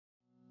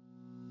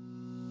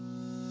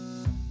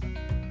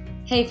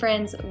Hey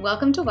friends,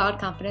 welcome to Wild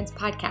Confidence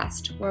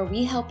Podcast, where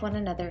we help one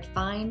another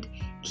find,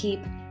 keep,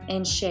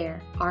 and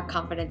share our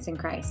confidence in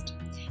Christ.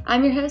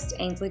 I'm your host,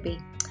 Ainsley B.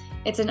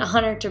 It's an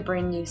honor to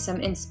bring you some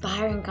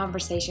inspiring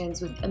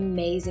conversations with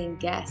amazing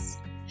guests.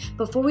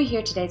 Before we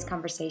hear today's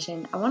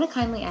conversation, I want to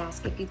kindly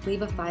ask if you'd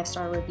leave a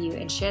 5-star review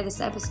and share this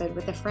episode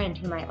with a friend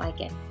who might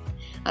like it.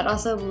 I'd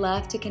also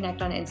love to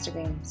connect on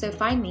Instagram, so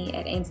find me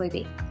at Ainsley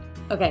B.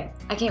 Okay,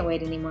 I can't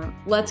wait anymore.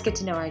 Let's get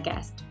to know our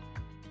guest.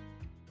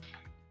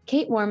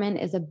 Kate Warman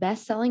is a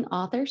best-selling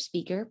author,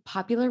 speaker,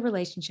 popular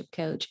relationship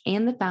coach,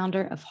 and the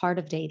founder of Heart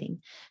of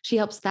Dating. She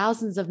helps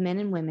thousands of men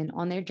and women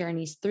on their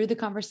journeys through the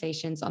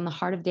conversations on the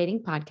Heart of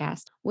Dating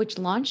podcast, which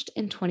launched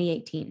in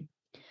 2018.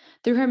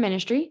 Through her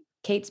ministry,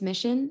 Kate's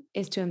mission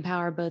is to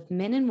empower both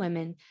men and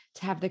women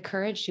to have the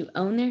courage to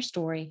own their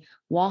story,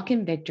 walk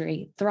in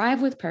victory,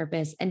 thrive with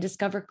purpose, and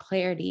discover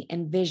clarity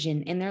and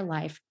vision in their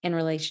life and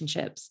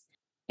relationships.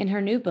 In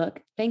her new book,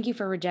 Thank You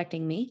for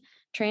Rejecting Me,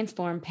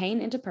 Transform Pain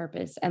into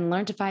Purpose and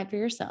Learn to Fight for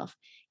Yourself,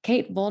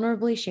 Kate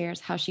vulnerably shares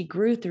how she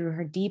grew through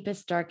her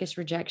deepest, darkest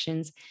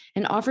rejections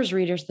and offers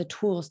readers the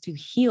tools to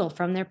heal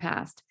from their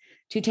past,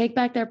 to take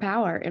back their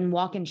power and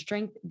walk in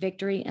strength,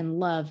 victory, and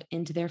love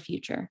into their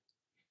future.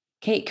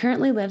 Kate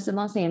currently lives in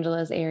Los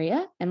Angeles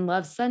area and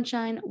loves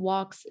sunshine,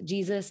 walks,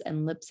 Jesus,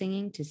 and lip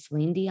singing to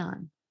Celine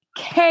Dion.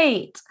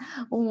 Kate,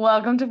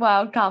 welcome to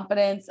Wild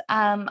Confidence.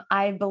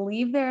 I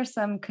believe there are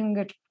some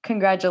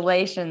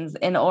congratulations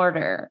in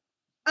order.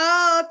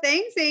 Oh,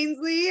 thanks,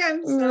 Ainsley.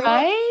 I'm so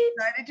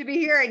excited to be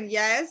here. And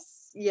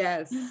yes,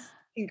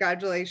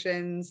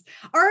 congratulations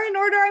are in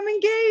order. I'm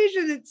engaged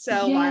and it's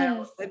so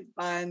wild and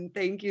fun.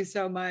 Thank you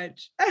so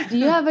much. Do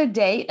you have a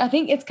date? I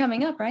think it's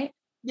coming up, right?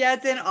 Yeah,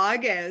 it's in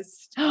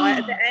August,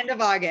 at the end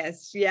of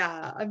August.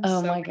 Yeah.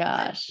 Oh my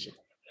gosh.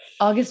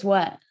 August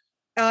what?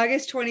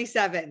 August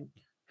 27th.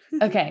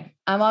 Okay.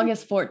 I'm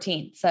August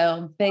 14th.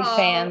 So big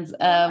fans of.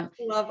 I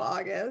love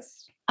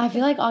August. I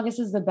feel like August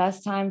is the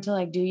best time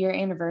to do your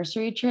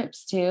anniversary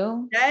trips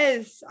too.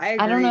 Yes, I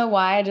agree. I don't know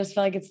why. I just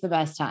feel like it's the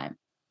best time.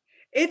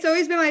 It's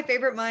always been my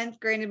favorite month.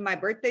 Granted, my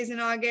birthday's in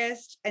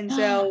August. And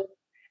so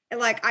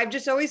I've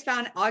just always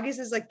found August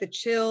is the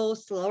chill,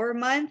 slower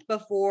month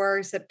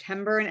before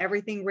September and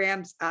everything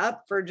ramps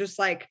up for just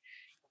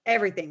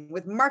everything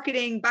with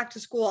marketing, back to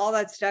school, all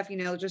that stuff,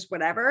 just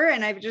whatever.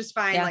 And I just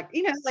find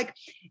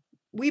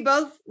we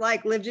both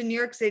lived in New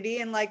York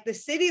City and the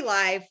city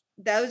life,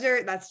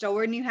 that's still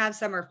when you have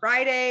summer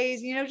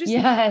Fridays, just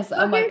yes.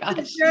 Oh my gosh.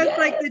 It's just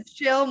the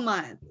chill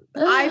month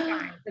I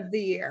find of the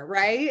year.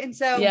 Right. And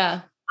so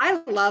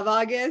I love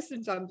August.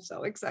 And so I'm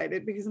so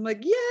excited because I'm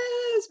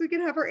yes, we can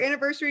have our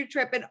anniversary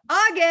trip in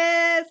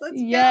August.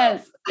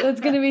 Let's go.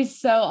 It's going to be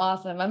so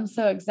awesome. I'm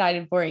so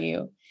excited for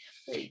you.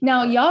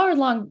 Now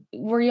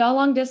were y'all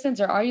long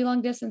distance or are you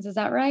long distance? Is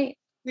that right?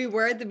 We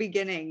were at the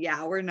beginning.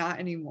 Yeah, we're not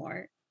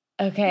anymore.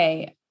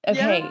 Okay.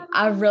 Yeah.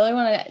 I really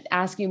want to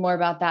ask you more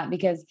about that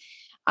because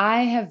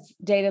I have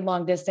dated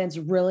long distance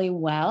really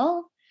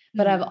well,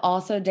 but I've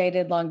also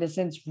dated long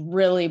distance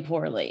really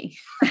poorly.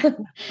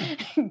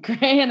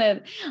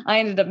 Granted, I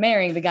ended up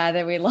marrying the guy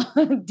that we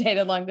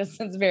dated long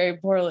distance very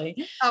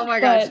poorly. Oh my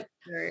gosh.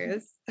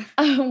 Serious.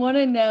 I want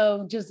to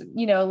know just,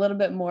 a little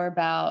bit more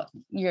about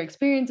your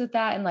experience with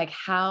that and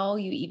how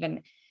you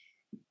even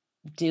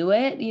do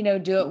it,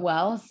 do it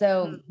well.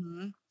 So,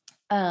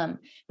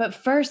 but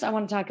first I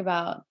want to talk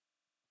about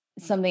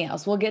something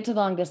else. We'll get to the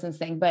long distance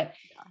thing, but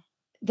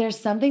there's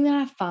something that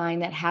I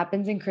find that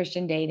happens in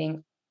Christian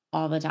dating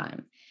all the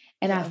time.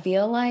 And I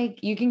feel like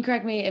you can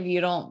correct me if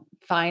you don't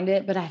find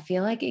it, but I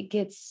feel like it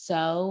gets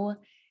so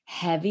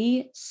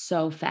heavy,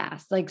 so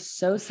fast,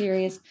 so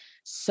serious,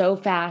 so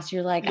fast.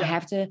 You're I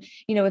have to,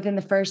 within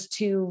the first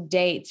 2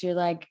 dates, you're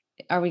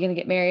are we going to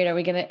get married? Are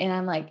we going to, and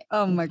I'm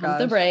oh my God,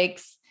 the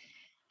brakes.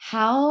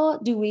 How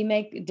do we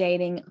make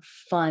dating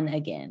fun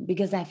again?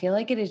 Because I feel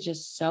like it is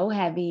just so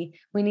heavy.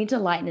 We need to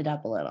lighten it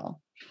up a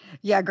little.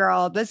 Yeah,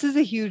 girl, this is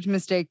a huge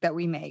mistake that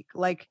we make.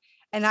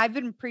 And I've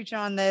been preaching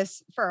on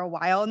this for a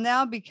while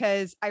now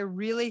because I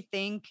really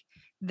think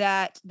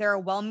that there are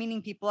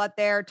well-meaning people out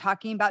there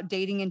talking about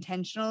dating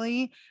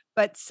intentionally,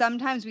 but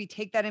sometimes we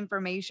take that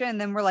information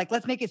and then we're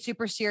let's make it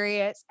super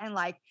serious. And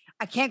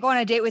I can't go on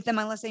a date with them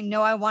unless they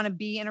know I want to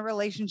be in a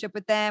relationship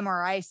with them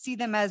or I see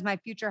them as my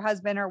future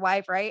husband or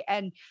wife. Right.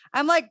 And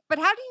I'm but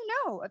how do you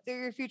know if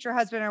they're your future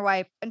husband or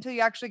wife until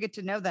you actually get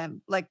to know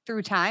them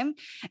through time?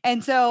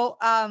 And so,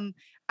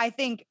 I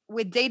think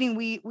with dating,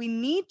 we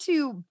need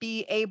to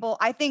be able,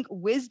 I think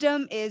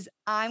wisdom is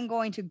I'm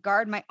going to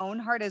guard my own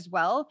heart as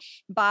well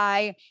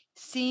by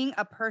seeing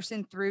a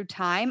person through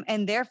time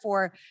and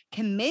therefore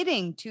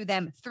committing to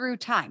them through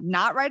time,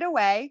 not right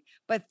away,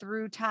 but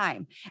through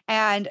time.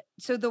 And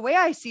so the way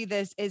I see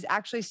this is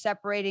actually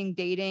separating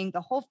dating,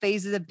 the whole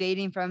phases of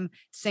dating from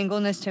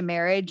singleness to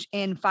marriage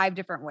in 5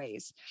 different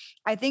ways.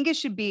 I think it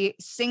should be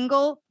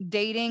single,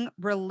 dating,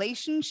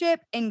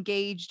 relationship,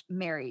 engaged,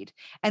 married.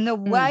 And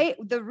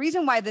the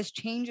reason why this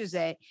changes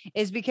it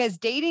is because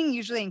dating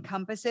usually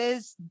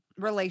encompasses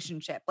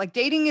relationship. Like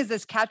dating is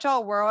this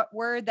catch-all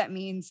word that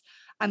means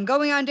I'm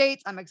going on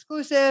dates, I'm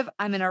exclusive,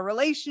 I'm in a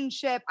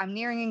relationship, I'm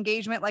nearing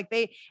engagement. Like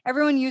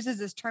everyone uses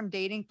this term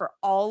dating for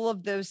all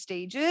of those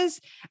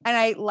stages. And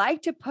I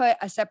like to put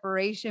a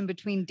separation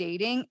between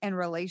dating and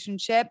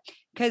relationship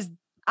because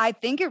I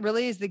think it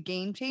really is the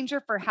game changer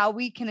for how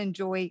we can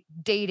enjoy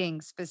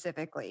dating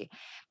specifically.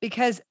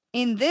 Because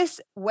in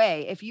this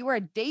way, if you are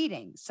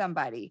dating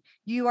somebody,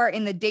 you are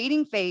in the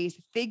dating phase,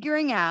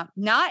 figuring out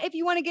not if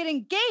you want to get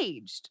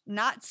engaged,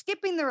 not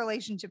skipping the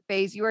relationship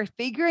phase. You are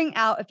figuring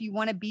out if you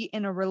want to be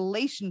in a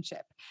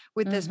relationship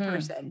with this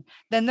person.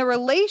 Then the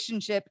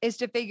relationship is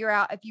to figure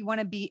out if you want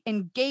to be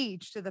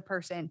engaged to the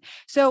person.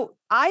 So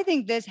I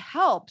think this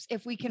helps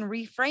if we can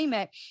reframe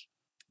it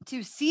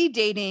to see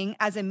dating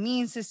as a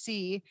means to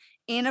see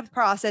in a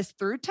process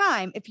through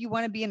time if you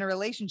want to be in a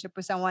relationship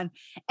with someone.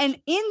 And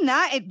in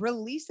that, it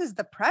releases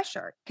the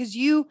pressure because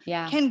you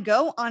can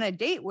go on a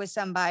date with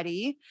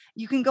somebody.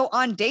 You can go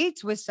on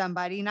dates with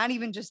somebody, not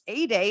even just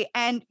a date.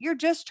 And you're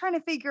just trying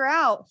to figure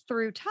out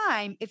through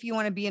time if you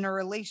want to be in a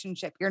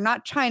relationship. You're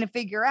not trying to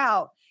figure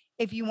out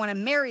if you want to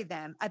marry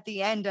them at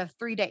the end of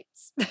 3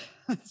 dates.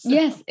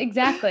 Yes,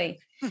 exactly.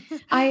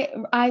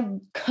 I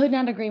could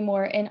not agree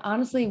more. And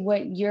honestly,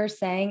 what you're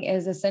saying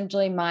is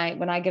essentially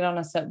when I get on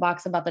a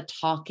soapbox about the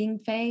talking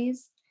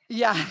phase.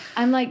 Yeah.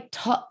 I'm like,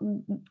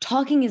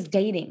 talking is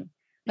dating.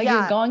 Like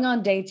you're going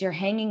on dates, you're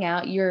hanging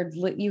out,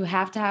 you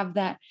have to have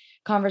that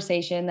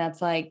conversation.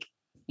 That's like,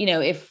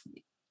 if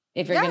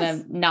you're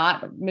going to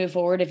not move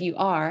forward, if you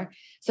are.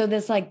 So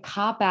this like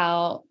cop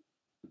out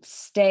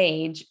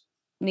stage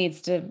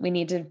we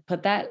need to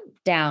put that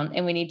down,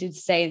 and we need to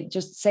say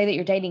that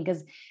you're dating,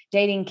 because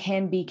dating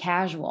can be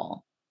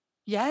casual.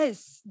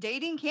 Yes,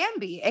 dating can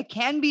be. It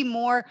can be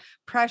more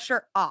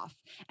pressure off.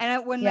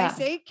 And when we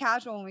say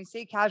casual,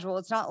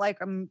 it's not like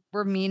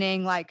we're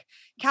meaning like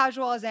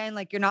casual as in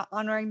like you're not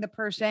honoring the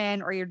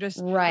person or you're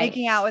just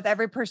making out with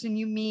every person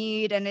you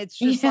meet. And it's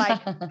just like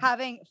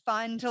having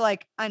fun to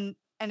like an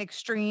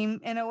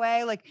extreme in a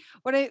way. Like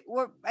what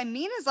I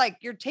mean is like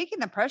you're taking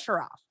the pressure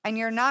off and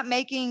you're not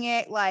making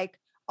it like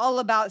all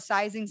about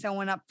sizing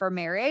someone up for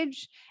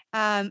marriage.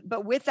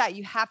 But with that,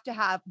 you have to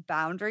have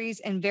boundaries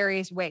in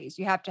various ways.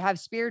 You have to have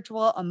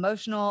spiritual,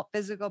 emotional,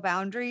 physical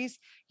boundaries.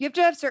 You have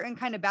to have certain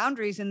kind of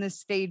boundaries in this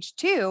stage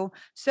too,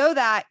 so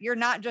that you're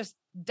not just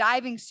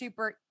diving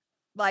super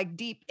like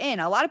deep in.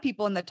 A lot of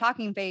people in the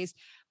talking phase,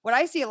 what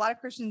I see a lot of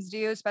Christians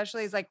do,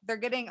 especially is like, they're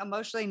getting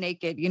emotionally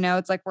naked.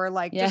 It's like, we're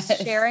like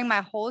just sharing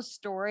my whole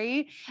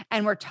story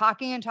and we're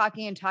talking and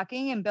talking and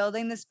talking and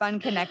building this fun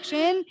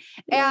connection.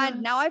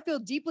 And now I feel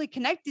deeply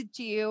connected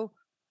to you,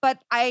 but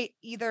I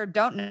either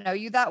don't know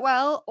you that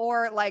well,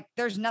 or like,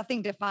 there's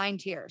nothing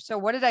defined here. So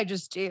what did I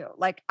just do?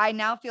 Like, I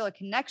now feel a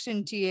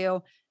connection to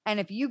you. And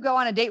if you go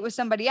on a date with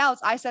somebody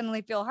else, I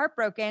suddenly feel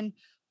heartbroken,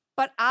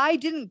 but I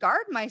didn't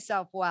guard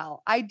myself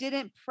well. I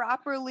didn't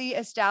properly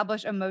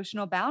establish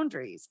emotional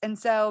boundaries. And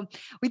so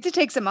we have to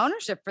take some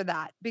ownership for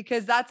that,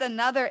 because that's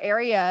another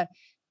area.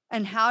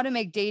 And how to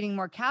make dating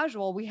more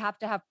casual, we have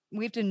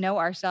to know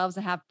ourselves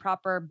and have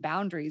proper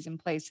boundaries in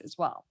place as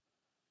well.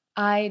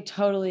 I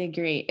totally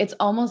agree. It's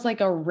almost like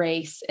a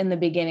race in the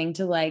beginning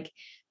to like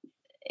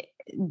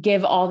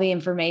give all the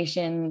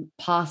information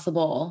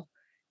possible,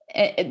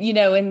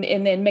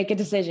 and then make a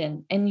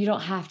decision. And you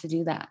don't have to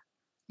do that.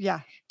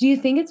 Yeah. Do you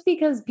think it's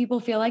because people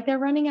feel like they're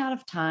running out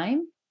of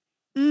time?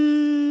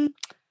 I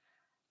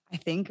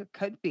think it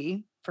could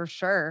be, for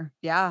sure.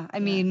 Yeah. I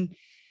mean,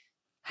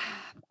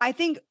 I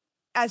think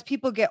as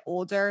people get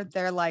older,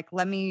 they're like,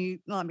 let me,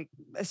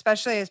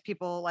 especially as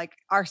people like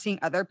are seeing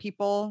other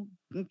people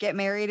get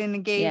married and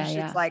engaged.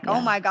 It's like,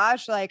 oh my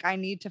gosh, like I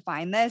need to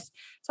find this.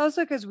 It's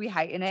also because we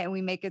heighten it and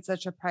we make it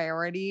such a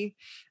priority.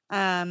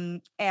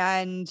 So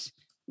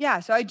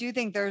I do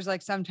think there's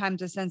like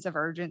sometimes a sense of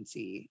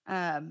urgency.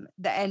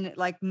 And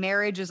like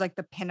marriage is like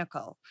the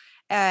pinnacle,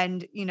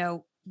 and,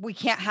 we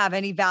can't have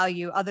any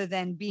value other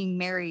than being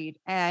married.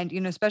 And,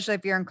 especially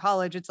if you're in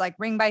college, it's like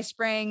ring by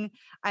spring,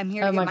 I'm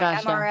here to get my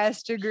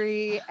MRS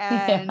degree.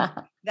 And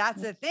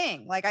that's the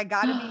thing. Like, I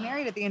got to be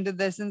married at the end of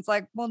this. And it's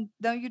like, well,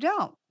 no, you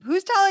don't.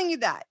 Who's telling you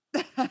that?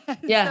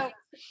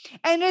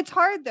 And it's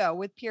hard though,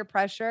 with peer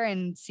pressure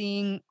and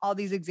seeing all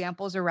these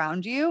examples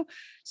around you.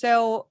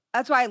 So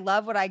that's why I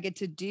love what I get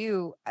to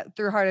do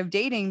through Heart of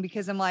Dating,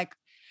 because I'm like,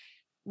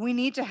 we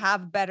need to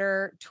have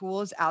better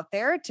tools out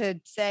there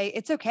to say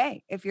it's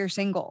okay if you're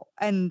single,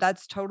 and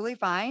that's totally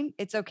fine.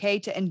 It's okay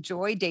to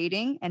enjoy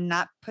dating and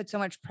not put so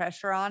much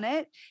pressure on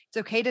it. It's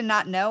okay to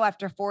not know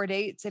after 4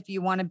 dates if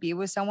you want to be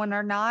with someone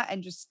or not,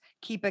 and just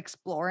keep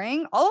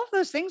exploring. All of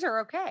those things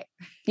are okay.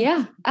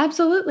 Yeah,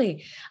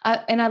 absolutely.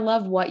 And I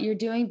love what you're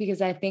doing,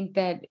 because I think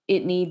that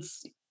it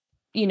needs,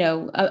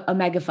 a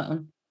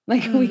megaphone.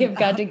 Like we have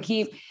got to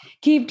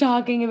keep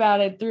talking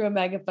about it through a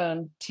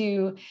megaphone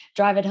to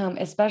drive it home.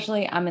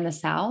 Especially I'm in the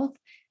South.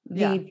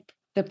 The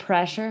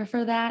pressure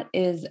for that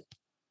is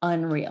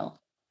unreal.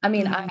 I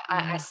mean,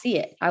 I see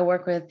it. I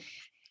work with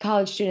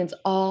college students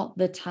all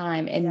the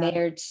time, and Yeah.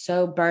 they're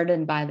so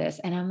burdened by this.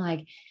 And I'm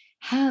like,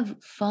 have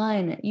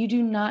fun. You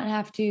do not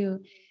have to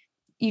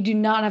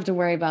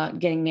worry about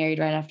getting married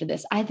right after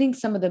this. I think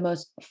some of the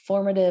most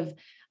formative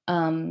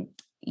um,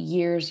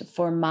 years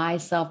for my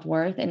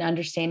self-worth and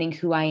understanding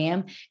who I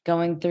am,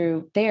 going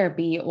through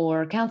therapy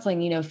or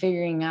counseling,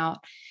 figuring out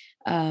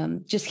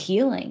just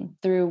healing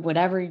through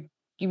whatever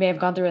you may have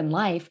gone through in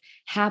life,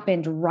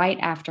 happened right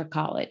after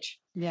college.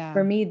 Yeah.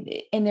 For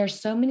me, and there's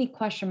so many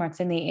question marks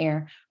in the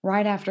air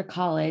right after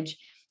college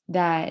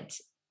that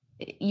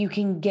you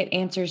can get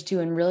answers to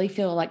and really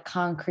feel like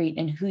concrete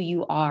in who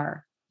you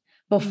are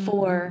Mhm.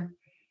 before,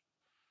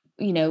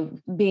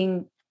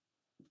 being,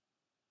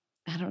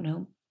 I don't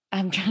know,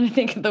 I'm trying to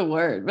think of the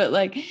word, but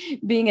like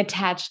being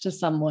attached to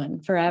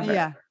someone forever.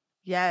 Yeah.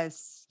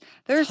 Yes. It's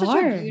There's such a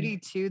hard. beauty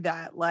to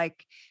that,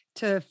 like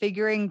to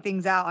figuring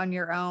things out on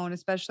your own,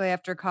 especially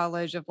after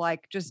college, of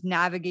like just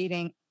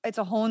navigating. It's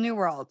a whole new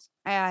world.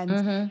 And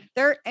Mhm.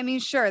 I mean,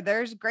 sure,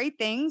 there's great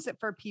things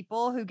for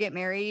people who get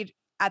married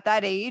at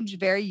that age,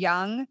 very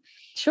young.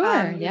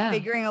 Sure, You're yeah.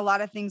 figuring a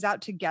lot of things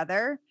out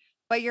together,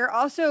 but you're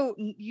also,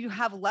 you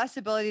have less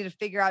ability to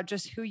figure out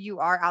just who you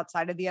are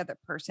outside of the other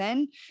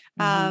person.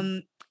 Mhm.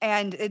 Um,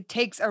 and it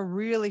takes a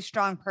really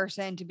strong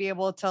person to be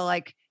able to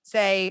like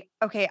say,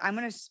 okay, I'm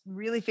going to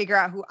really figure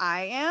out who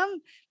I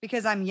am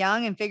because I'm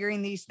young and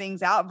figuring these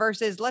things out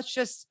versus let's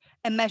just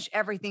enmesh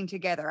everything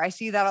together. I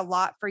see that a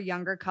lot for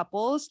younger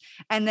couples.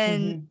 And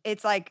then Mhm.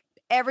 it's like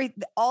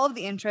all of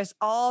the interests,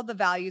 all the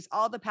values,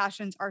 all the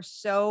passions are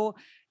so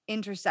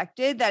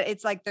intersected that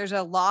it's like there's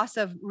a loss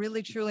of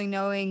really truly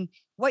knowing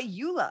what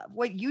you love,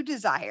 what you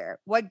desire,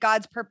 what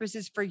God's purpose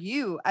is for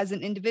you as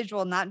an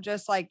individual, not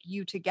just like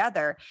you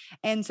together.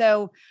 And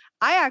so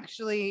I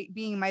actually,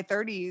 being in my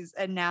 30s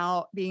and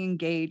now being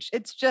engaged,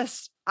 it's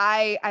just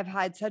I've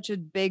had such a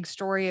big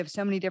story of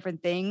so many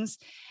different things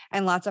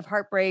and lots of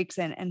heartbreaks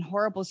and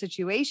horrible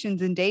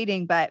situations in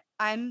dating, but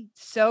I'm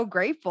so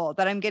grateful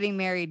that I'm getting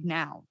married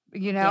now. I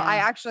Yeah.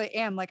 actually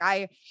am. Like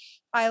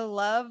I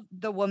love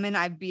the woman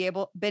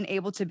been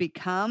able to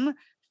become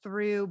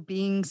through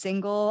being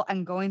single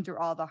and going through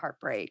all the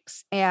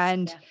heartbreaks.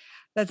 And Yeah.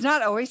 that's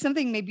not always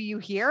something maybe you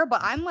hear,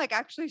 but I'm like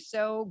actually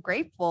so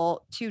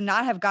grateful to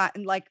not have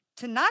gotten like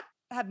to not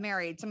have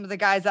married some of the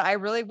guys that I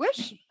really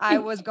wish I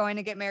was going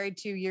to get married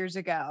 2 years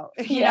ago.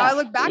 I Yeah.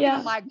 look back and I'm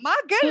Yeah. like, my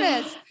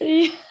goodness,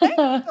 thank the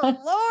Yeah.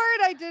 Lord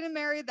I didn't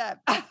marry them.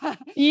 And not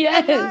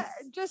Yes.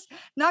 just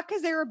not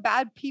because they were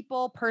bad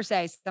people per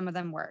se, some of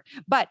them were,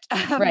 but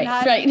Right,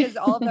 not right. because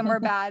all of them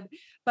were bad,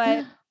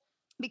 but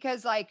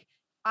because like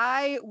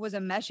I was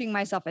enmeshing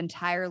myself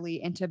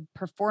entirely into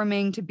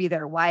performing to be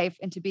their wife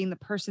and to being the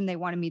person they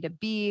wanted me to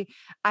be.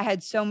 I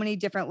had so many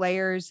different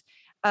layers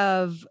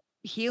of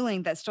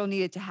healing that still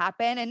needed to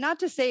happen. And not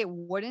to say it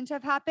wouldn't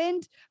have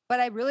happened, but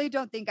I really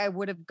don't think I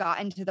would have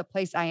gotten to the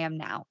place I am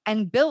now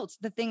and built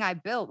the thing I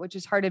built, which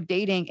is Heart of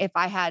Dating, if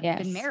I had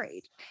been Yes.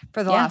 married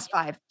for the Yeah. last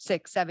 5,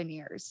 6, 7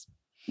 years.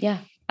 Yeah,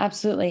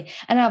 absolutely.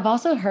 And I've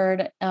also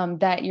heard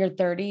that your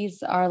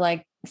 30s are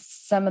like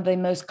some of the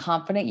most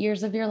confident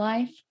years of your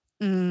life.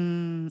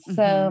 Mhm.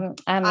 So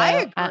I don't I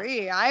know.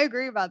 agree. I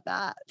agree about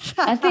that.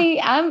 I think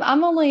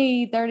I'm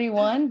only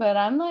 31, but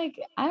I'm like,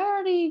 I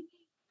already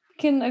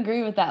can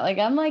agree with that. Like,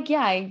 I'm like,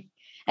 yeah, I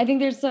think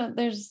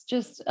there's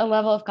just a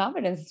level of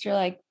confidence that you're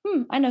like,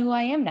 I know who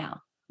I am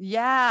now.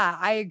 Yeah,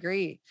 I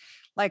agree.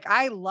 Like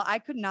I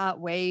could not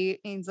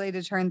wait, Ainsley,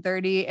 to turn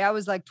 30. I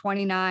was like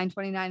 29,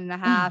 29 and a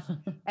half.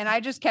 And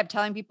I just kept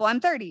telling people I'm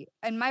 30.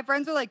 And my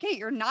friends were like, hey,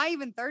 you're not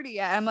even 30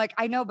 yet. I'm like,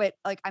 I know, but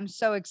like I'm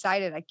so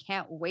excited. I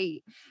can't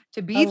wait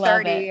to I be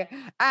love it. 30.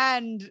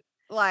 And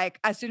like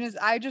as soon as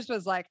I just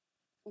was like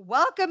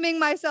welcoming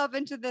myself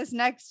into this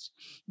next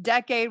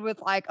decade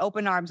with like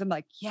open arms, I'm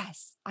like,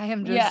 yes, I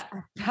am Yeah. just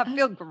I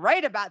feel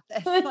great about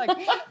this. Like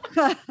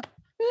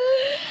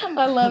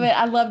I love it.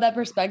 I love that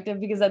perspective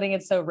because I think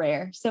it's so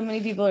rare. So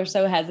many people are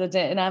so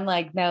hesitant, and I'm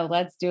like, no,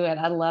 let's do it.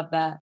 I love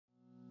that.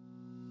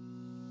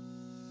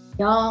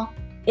 Y'all,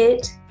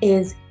 it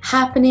is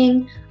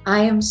happening.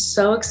 I am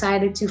so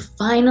excited to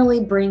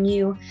finally bring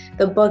you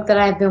the book that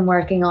I've been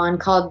working on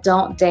called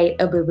Don't Date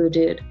a Boo Boo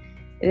Dude.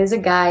 It is a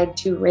guide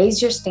to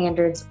raise your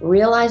standards,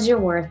 realize your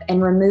worth,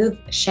 and remove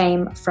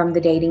shame from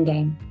the dating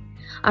game.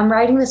 I'm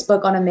writing this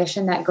book on a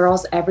mission that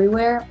girls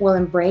everywhere will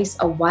embrace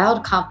a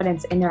wild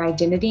confidence in their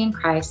identity in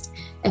Christ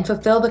and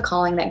fulfill the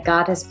calling that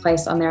God has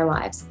placed on their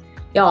lives.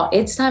 Y'all,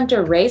 it's time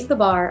to raise the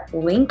bar,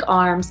 link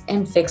arms,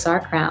 and fix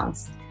our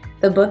crowns.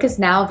 The book is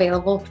now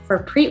available for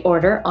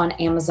pre-order on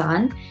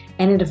Amazon,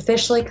 and it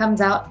officially comes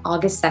out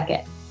August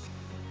 2nd.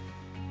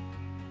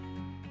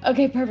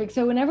 Okay, perfect.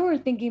 So whenever we're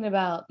thinking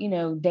about,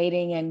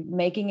 dating and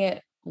making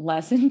it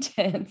less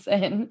intense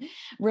and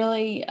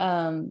really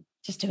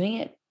just doing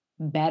it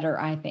better,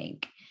 I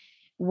think.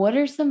 What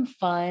are some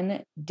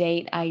fun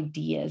date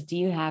ideas? Do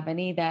you have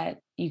any that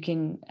you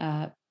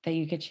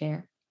could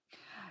share?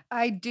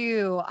 I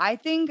do. I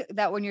think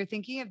that when you're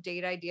thinking of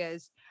date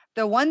ideas,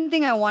 the one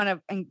thing I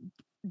want to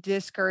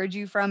discourage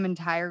you from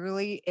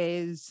entirely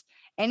is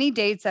any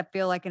dates that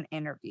feel like an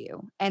interview.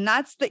 And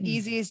that's the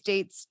easiest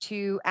dates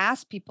to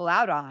ask people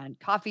out on: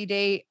 coffee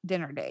date,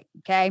 dinner date.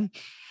 Okay.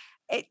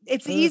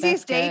 It's the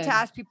easiest date to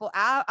ask people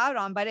out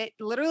on, but it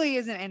literally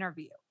is an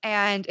interview,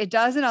 and it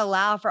doesn't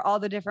allow for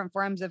all the different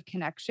forms of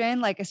connection.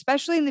 Like,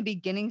 especially in the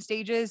beginning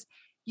stages,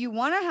 you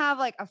want to have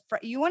like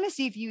you want to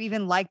see if you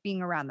even like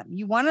being around them.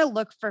 You want to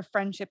look for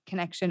friendship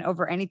connection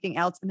over anything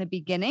else in the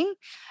beginning,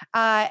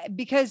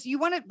 because you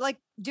want to like,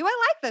 do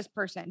I like this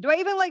person? Do I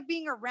even like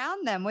being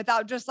around them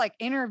without just like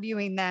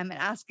interviewing them and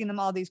asking them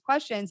all these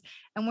questions?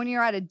 And when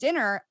you're at a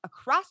dinner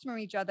across from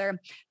each other,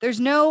 there's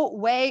no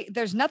way,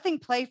 there's nothing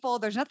playful,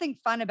 there's nothing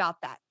fun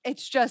about that.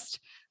 It's just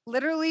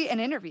literally an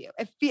interview.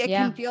 It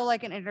can feel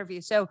like an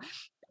interview. So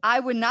I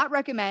would not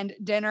recommend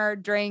dinner,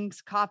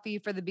 drinks, coffee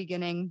for the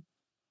beginning.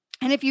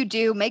 And if you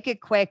do, make it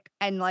quick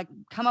and like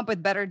come up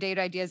with better date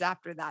ideas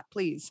after that,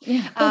 please.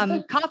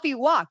 Coffee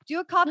walk, do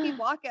a coffee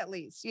walk at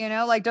least,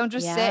 like don't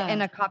just sit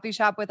in a coffee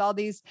shop with all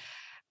these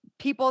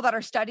people that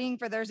are studying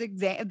for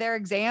their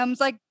exams.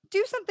 Like,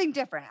 do something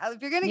different.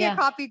 If you're going to get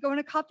coffee, go on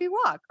a coffee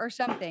walk or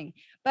something.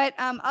 But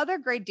other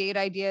great date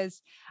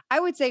ideas,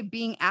 I would say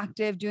being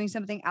active, doing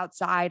something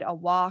outside, a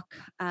walk,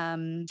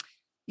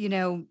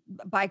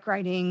 bike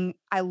riding.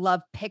 I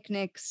love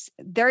picnics.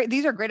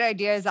 These are great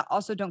ideas that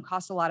also don't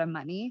cost a lot of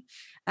money.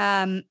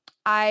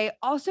 I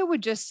also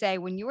would just say,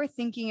 when you are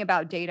thinking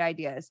about date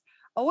ideas,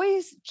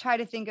 always try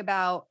to think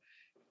about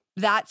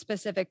that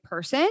specific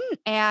person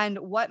and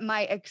what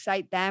might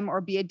excite them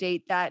or be a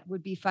date that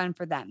would be fun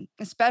for them,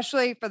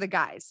 especially for the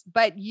guys.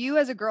 But you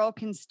as a girl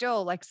can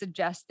still like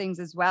suggest things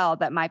as well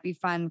that might be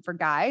fun for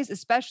guys,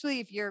 especially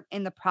if you're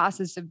in the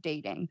process of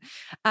dating.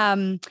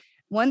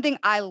 One thing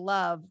I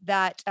love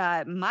that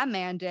my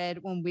man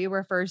did when we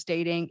were first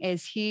dating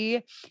is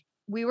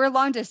we were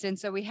long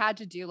distance. So we had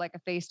to do like a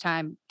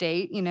FaceTime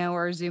date,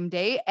 or a Zoom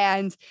date.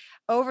 And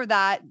over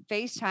that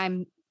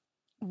FaceTime,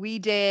 we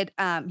did,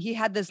 he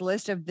had this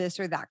list of this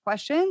or that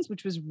questions,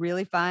 which was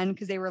really fun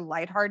because they were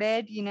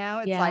lighthearted,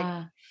 it's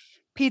like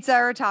pizza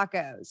or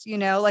tacos,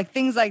 like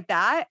things like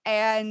that.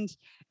 And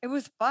it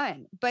was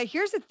fun. But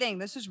here's the thing,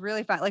 this was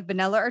really fun, like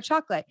vanilla or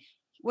chocolate.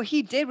 What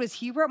he did was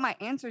he wrote my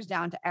answers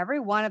down to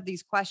every one of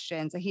these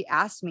questions that he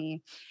asked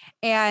me.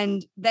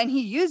 And then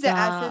he used it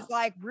as his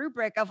like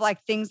rubric of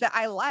like things that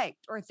I liked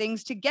or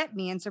things to get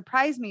me and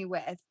surprise me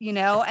with,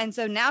 And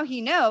so now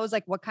he knows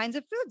like what kinds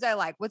of foods I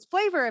like, what's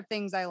flavor of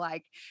things I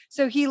like.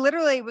 So he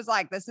literally was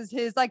like, this is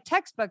his like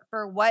textbook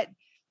for what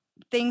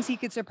things he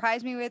could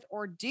surprise me with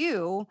or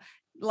do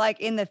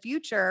like in the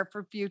future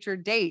for future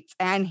dates.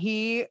 And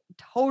he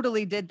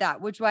totally did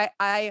that, which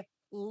I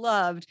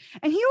loved.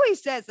 And he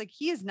always says like,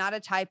 he is not a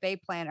type A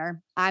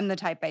planner. I'm the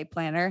type A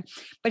planner,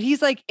 but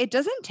he's like, it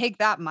doesn't take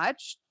that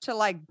much to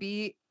like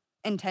be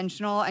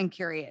intentional and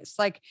curious.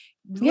 Like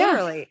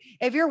literally,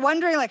 if you're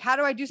wondering like, how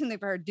do I do something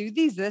for her? Do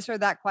this or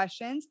that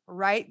questions,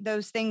 write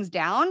those things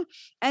down,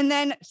 and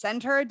then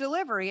send her a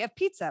delivery of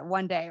pizza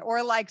one day,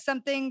 or like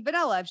something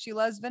vanilla if she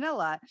loves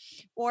vanilla,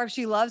 or if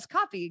she loves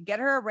coffee, get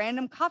her a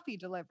random coffee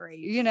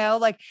delivery,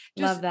 like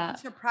just love that.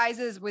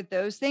 Surprises with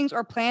those things,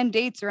 or plan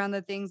dates around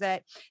the things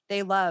that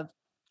they love.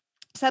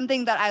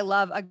 Something that I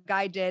love a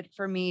guy did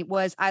for me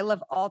was, I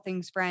love all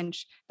things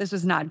French. This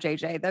was not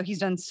JJ, though he's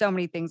done so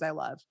many things I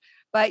love.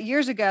 But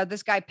years ago,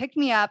 this guy picked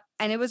me up,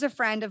 and it was a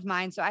friend of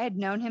mine. So I had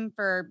known him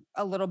for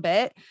a little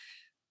bit.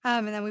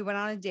 And then we went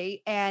on a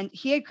date, and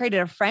he had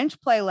created a French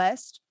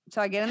playlist.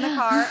 So I get in the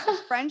car, a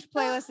French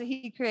playlist that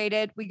he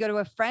created. We go to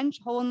a French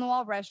hole in the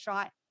wall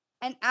restaurant,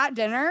 and at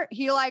dinner,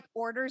 he like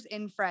orders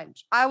in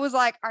French. I was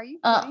like, are you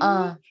kidding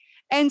me?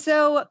 And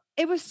so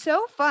it was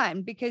so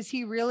fun because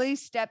he really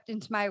stepped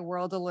into my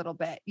world a little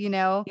bit,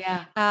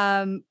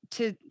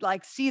 to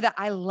like see that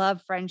I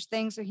love French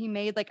things. So he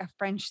made like a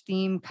French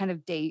theme kind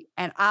of date,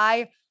 and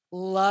I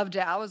loved it.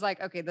 I was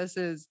like, okay, this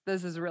is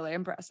really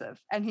impressive.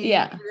 And he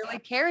really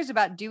cares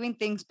about doing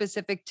things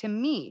specific to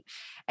me.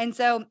 And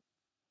so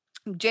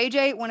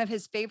JJ, one of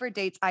his favorite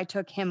dates I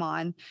took him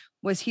on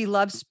was, he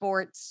loves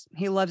sports.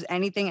 He loves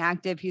anything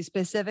active. He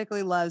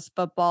specifically loves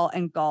football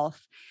and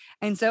golf.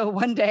 And so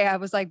one day I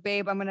was like,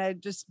 babe, I'm going to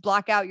just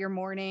block out your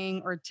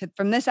morning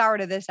from this hour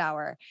to this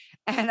hour.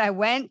 And I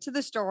went to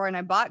the store and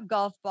I bought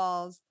golf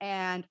balls,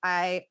 and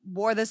I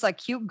wore this like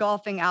cute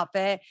golfing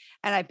outfit,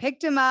 and I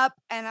picked him up,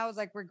 and I was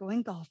like, we're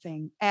going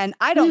golfing. And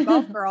I don't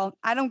golf, girl.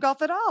 I don't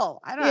golf at all.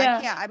 I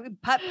can't. I mean,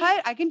 putt.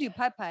 I can do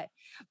putt.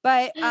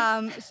 But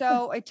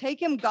so I take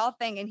him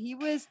golfing, and he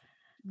was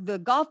the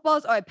golf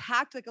balls. I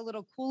packed like a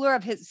little cooler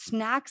of his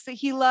snacks that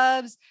he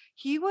loves.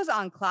 He was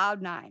on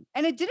cloud 9,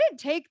 and it didn't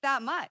take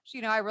that much.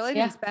 I really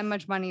didn't spend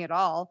much money at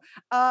all.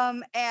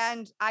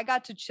 And I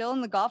got to chill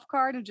in the golf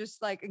cart and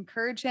just like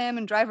encourage him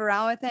and drive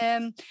around with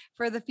him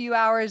for the few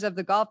hours of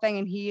the golfing,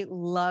 and he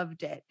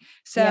loved it.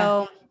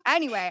 So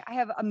anyway, I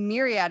have a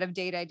myriad of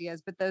date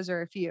ideas, but those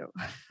are a few.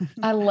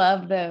 I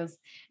love those.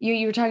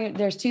 You were talking,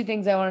 there's two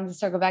things I wanted to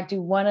circle back to.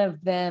 One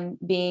of them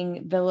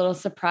being the little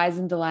surprise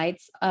and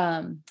delights.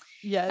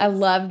 Yes. I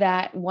love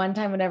that. One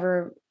time,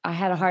 whenever I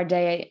had a hard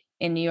day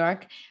in New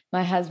York.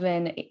 My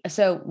husband,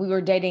 so we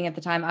were dating at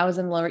the time. I was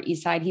in the Lower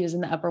East Side. He was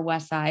in the Upper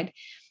West Side.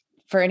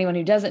 For anyone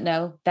who doesn't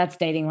know, that's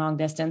dating long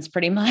distance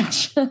pretty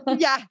much.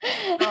 Yeah.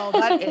 Oh,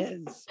 that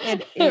is.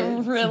 It is.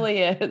 It really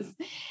is.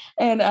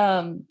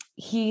 And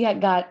he had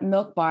got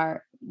Milk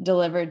Bar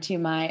delivered to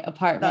my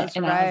apartment. That's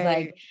And I was like,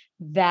 right.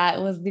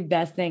 that was the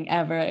best thing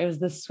ever. It was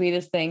the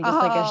sweetest thing, just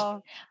like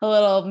Oh, a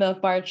little Milk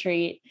Bar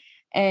treat.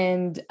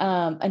 And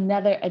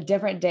a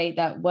different date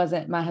that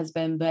wasn't my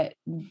husband, but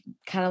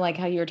kind of like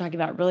how you were talking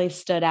about, really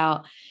stood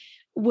out,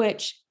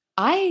 which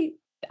I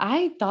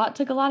thought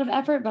took a lot of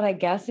effort, but I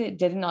guess it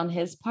didn't on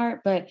his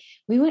part. But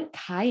we went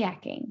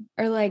kayaking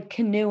or like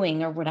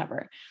canoeing or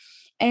whatever.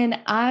 And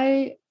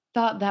I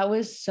thought that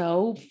was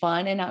so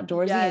fun and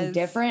outdoorsy and yes.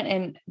 different.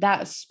 And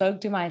that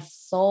spoke to my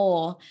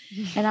soul.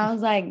 And I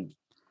was like,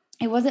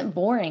 it wasn't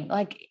boring.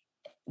 Like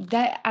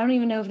that, I don't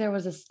even know if there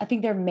was I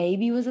think there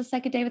maybe was a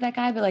second date with that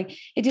guy, but like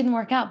it didn't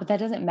work out, but that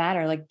doesn't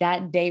matter. Like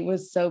that date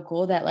was so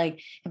cool that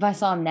like, if I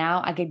saw him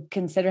now, I could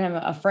consider him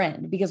a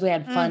friend because we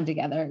had fun Mm,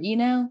 together, you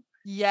know?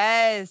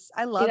 yes.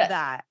 I love It,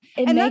 that.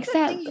 it And that's makes the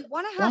that thing. You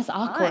want to have less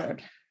fun.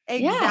 awkward.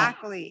 Yeah.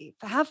 Exactly.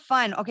 Have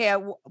fun. Okay.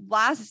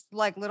 Last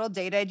like little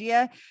date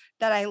idea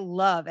that I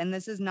love, and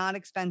this is not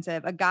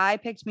expensive. A guy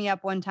picked me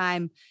up one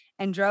time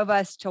and drove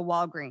us to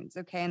Walgreens.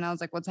 Okay. And I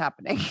was like, what's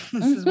happening?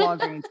 This is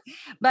Walgreens.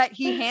 But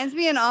he hands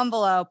me an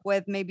envelope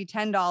with maybe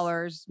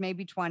 $10,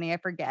 maybe 20, I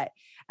forget.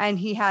 And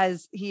he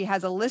has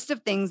a list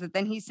of things that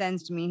then he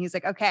sends to me. He's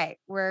like, okay,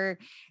 we're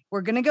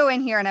going to go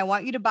in here and I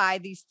want you to buy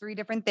these 3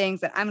 different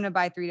things, and I'm going to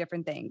buy 3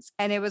 different things.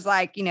 And it was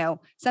like,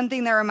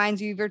 something that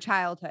reminds you of your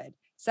childhood,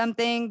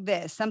 something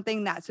this,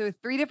 something that. So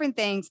 3 different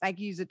things. I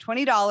could use it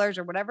 $20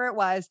 or whatever it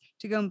was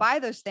to go and buy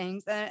those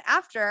things. And then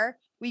after,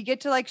 we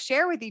get to like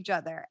share with each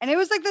other. And it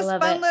was like I this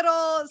love fun it.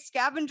 little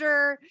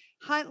scavenger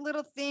hunt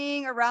little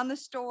thing around the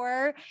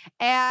store.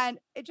 And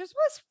it just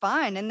was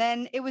fun. And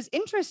then it was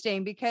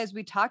interesting because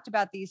we talked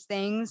about these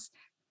things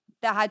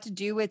that had to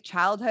do with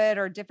childhood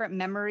or different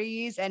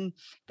memories and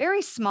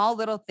very small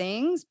little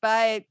things,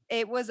 but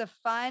it was a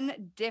fun,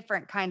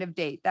 different kind of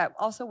date that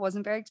also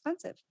wasn't very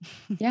expensive.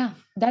 Yeah,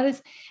 that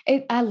is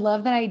it. I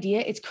love that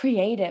idea. It's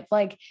creative.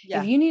 Like if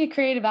Yeah. you need a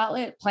creative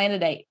outlet, plan a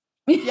date.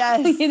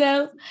 Yes. It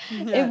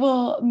Yes.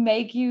 will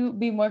make you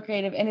be more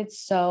creative. And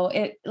it's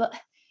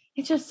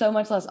just so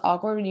much less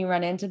awkward when you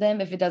run into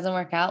them if it doesn't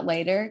work out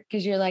later.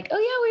 Cause you're like, oh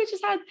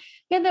yeah,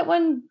 we had that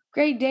one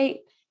great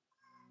date.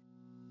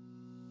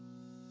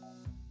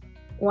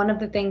 One of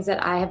the things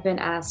that I have been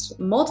asked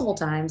multiple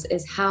times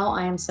is how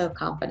I am so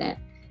confident.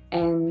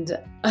 And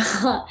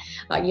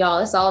y'all,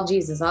 it's all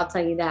Jesus, I'll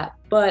tell you that.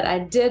 But I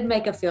did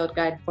make a field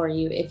guide for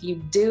you if you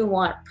do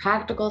want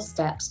practical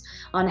steps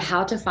on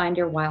how to find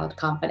your wild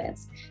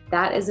confidence.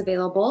 That is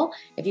available.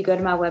 If you go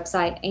to my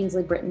website,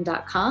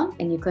 AinsleyBritton.com,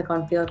 and you click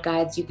on field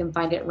guides, you can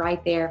find it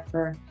right there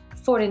for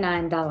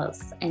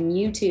 $49. And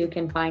you too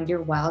can find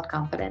your wild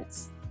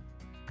confidence.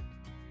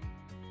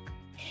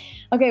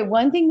 Okay,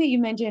 one thing that you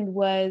mentioned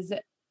was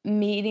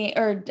meeting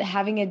or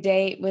having a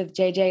date with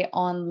JJ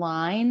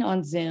online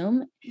on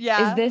Zoom.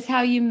 Yeah. Is this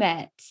how you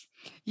met?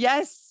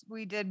 Yes,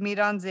 we did meet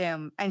on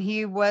Zoom and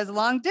he was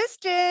long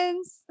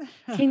distance.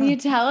 Can you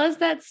tell us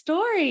that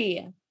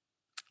story?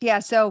 Yeah.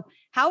 So,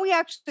 how we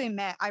actually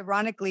met,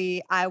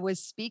 ironically, I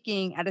was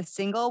speaking at a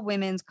single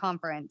women's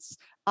conference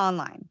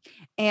online.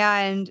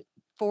 And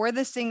for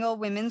the single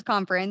women's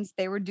conference,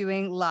 they were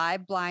doing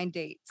live blind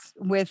dates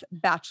with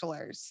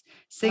bachelors,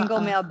 single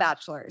male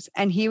bachelors.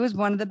 And he was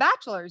one of the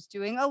bachelors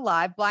doing a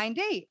live blind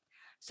date.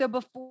 So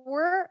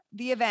before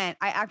the event,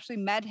 I actually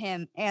met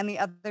him and the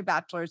other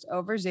bachelors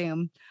over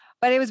Zoom,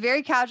 but it was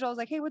very casual. I was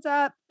like, hey, what's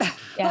up?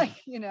 Yeah.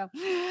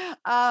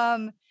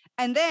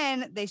 And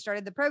then they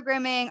started the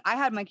programming. I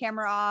had my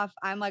camera off.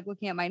 I'm like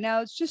looking at my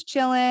notes, just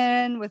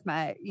chilling with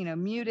my,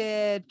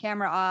 muted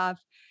camera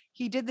off.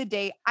 He did the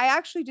date. I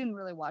actually didn't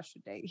really watch the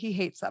date. He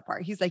hates that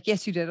part. He's like,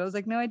 yes, you did. I was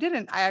like, no, I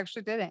didn't. I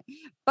actually didn't.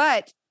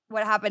 But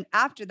what happened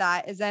after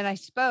that is then I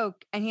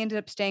spoke and he ended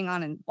up staying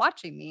on and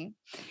watching me.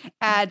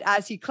 And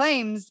as he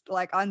claims,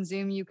 like on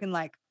Zoom, you can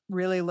like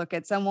really look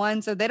at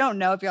someone. So they don't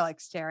know if you're like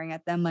staring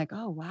at them like,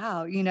 oh,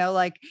 wow,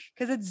 like,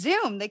 because it's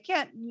Zoom.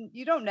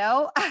 You don't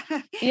know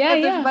Yeah, if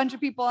there's yeah. a bunch of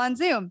people on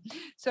Zoom.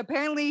 So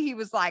apparently he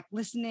was like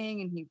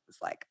listening and he was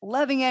like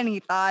loving it. And he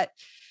thought,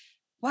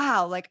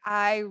 wow, like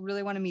I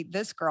really want to meet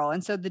this girl.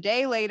 And so the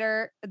day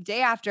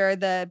after,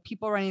 the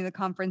people running the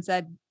conference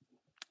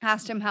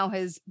asked him how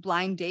his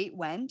blind date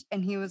went.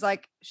 And he was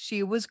like,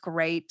 she was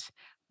great.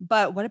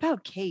 But what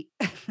about Kate?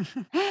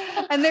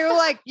 And they were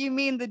like, you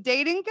mean the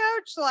dating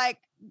coach? Like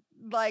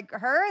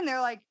her?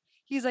 And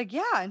he's like,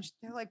 yeah. And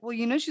they're like,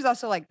 well, she's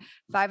also like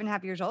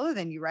 5.5 years older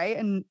than you, right?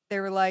 And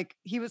they were like,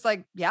 he was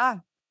like, yeah.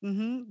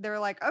 They were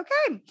like,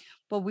 okay,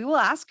 well, we will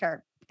ask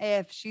her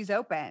if she's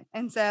open.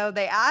 And so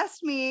they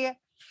asked me,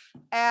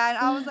 and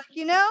I was like,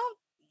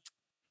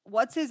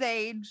 what's his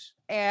age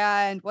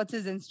and what's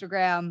his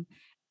Instagram?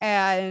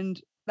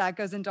 And that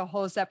goes into a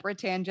whole separate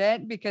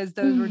tangent because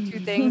those were two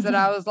things that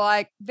I was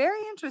like, very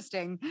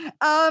interesting.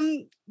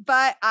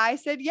 But I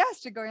said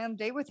yes to going on a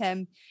date with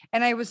him.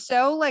 And I was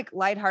so like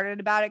lighthearted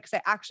about it because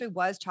I actually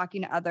was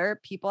talking to other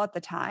people at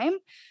the time.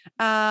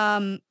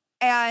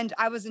 And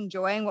I was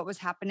enjoying what was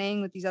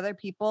happening with these other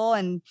people.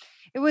 And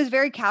it was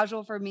very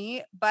casual for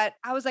me, but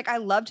I was like, I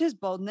loved his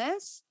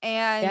boldness.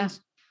 And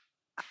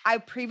I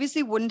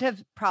previously wouldn't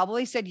have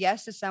probably said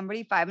yes to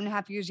somebody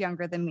 5.5 years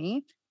younger than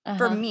me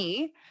for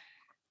me,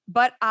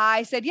 but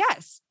I said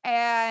yes.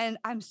 And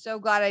I'm so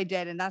glad I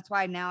did. And that's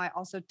why now I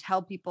also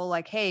tell people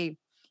like, hey,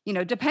 you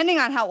know, depending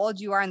on how old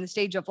you are in the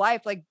stage of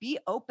life, like be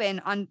open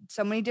on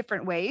so many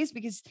different ways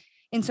because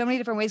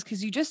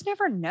you just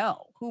never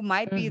know who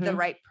might be the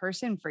right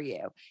person for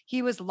you.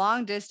 He was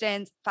long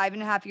distance,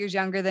 5.5 years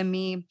younger than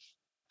me,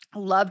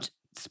 loved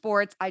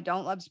sports. I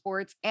don't love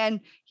sports. And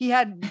he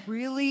had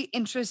really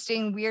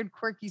interesting, weird,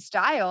 quirky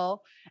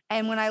style.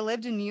 And when I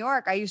lived in New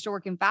York, I used to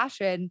work in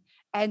fashion.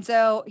 And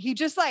so he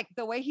just like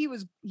the way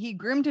he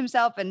groomed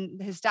himself and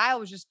his style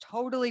was just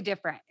totally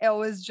different. It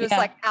was just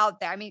like out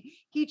there. I mean,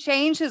 he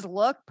changed his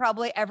look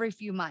probably every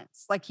few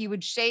months. Like he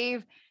would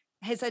shave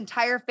his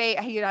entire face.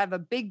 He'd have a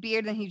big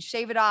beard and he'd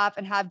shave it off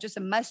and have just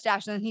a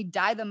mustache. And then he'd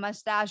dye the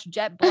mustache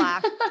jet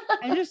black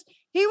and just,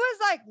 he was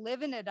like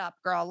living it up,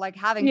 girl, like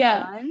having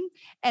fun.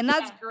 And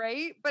that's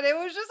great. But it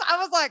was just, I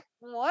was like,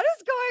 what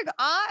is going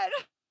on?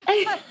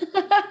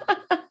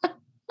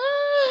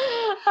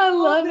 I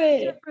love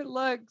it. Different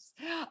looks.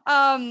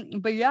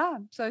 But yeah,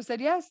 so I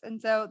said yes.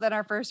 And so then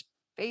our first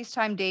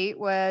FaceTime date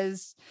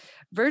was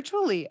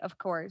virtually, of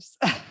course.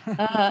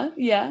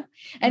 Yeah.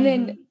 And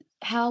then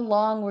how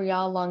long were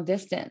y'all long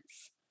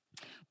distance?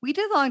 We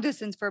did long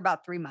distance for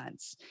about 3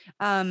 months.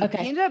 He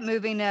ended up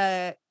moving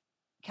to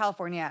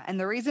California. And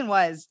the reason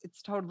was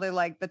it's totally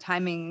like the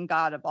timing and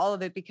God of all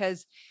of it,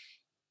 because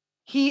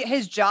he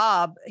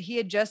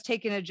had just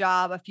taken a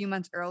job a few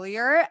months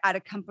earlier at a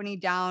company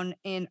down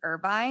in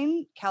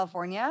Irvine,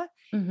 California.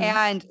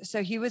 And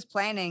so he was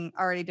planning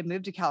already to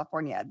move to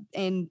California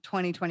in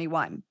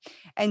 2021.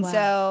 And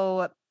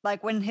so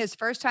like when his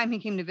first time he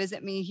came to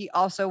visit me, he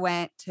also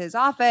went to his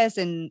office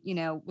and, you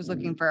know, was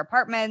looking for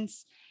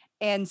apartments.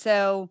 And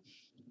so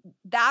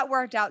that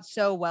worked out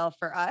so well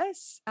for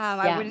us.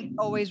 I wouldn't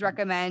always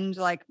recommend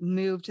like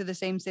move to the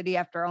same city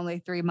after only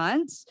 3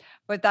 months,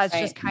 but that's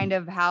just kind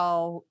of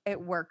how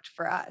it worked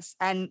for us.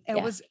 And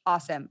it was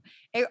awesome.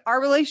 Our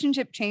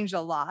relationship changed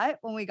a lot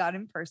when we got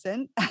in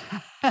person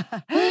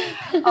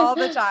all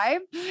the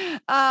time.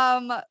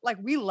 Like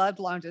we loved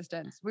long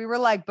distance. We were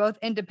like both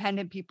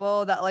independent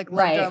people that like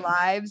loved our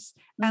lives,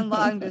 and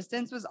long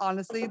distance was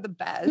honestly the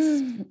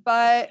best.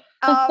 But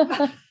being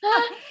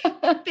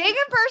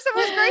in person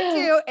was great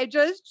too. It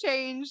just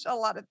changed a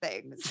lot of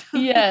things.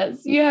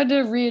 Yes. You had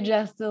to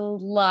readjust a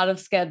lot of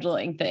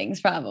scheduling things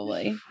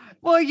probably.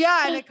 Well,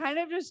 yeah. And it kind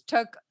of just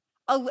took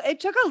a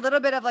little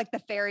bit of like the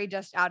fairy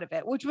dust out of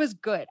it, which was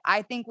good.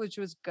 I think, which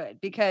was good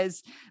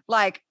because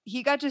like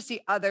he got to see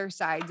other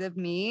sides of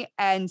me,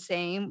 and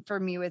same for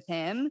me with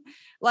him.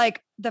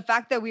 Like the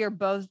fact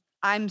that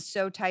I'm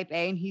so type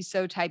A and he's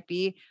so type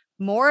B,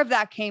 more of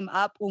that came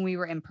up when we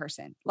were in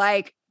person,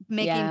 like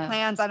making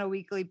plans on a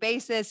weekly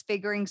basis,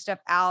 figuring stuff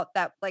out,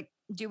 that like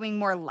doing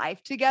more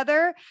life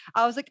together.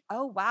 I was like,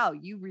 oh, wow,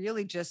 you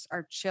really just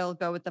are chill,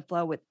 go with the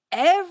flow with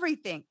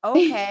everything.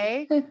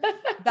 Okay.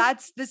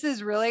 This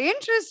is really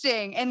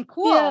interesting and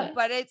cool,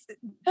 but it's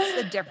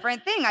a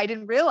different thing. I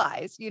didn't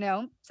realize, you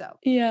know? So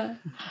yeah,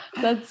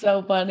 that's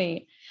so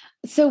funny.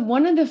 So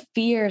one of the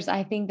fears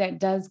I think that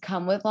does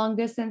come with long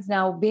distance,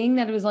 now being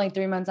that it was only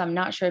 3 months, I'm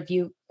not sure if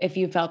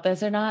you felt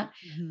this or not,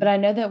 but I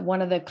know that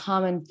one of the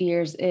common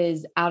fears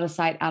is out of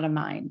sight, out of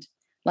mind.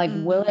 Like,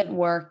 will it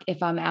work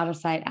if I'm out of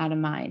sight, out of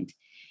mind?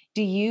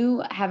 Do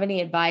you have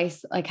any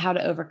advice, like how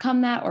to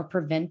overcome that or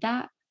prevent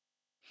that?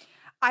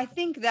 I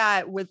think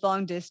that with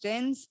long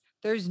distance,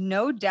 there's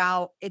no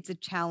doubt it's a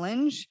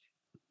challenge,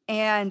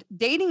 and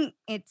dating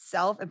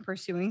itself and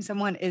pursuing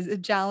someone is a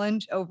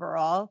challenge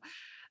overall,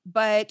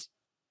 but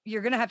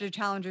you're going to have to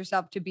challenge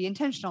yourself to be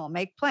intentional,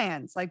 make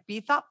plans, like be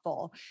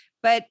thoughtful.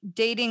 But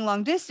dating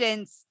long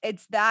distance,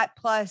 it's that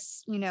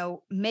plus, you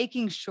know,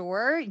 making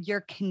sure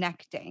you're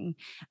connecting,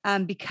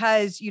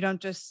 because you don't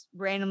just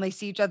randomly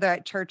see each other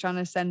at church on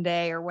a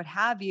Sunday or what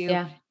have you.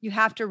 Yeah. You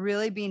have to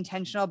really be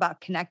intentional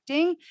about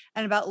connecting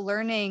and about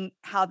learning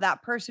how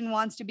that person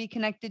wants to be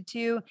connected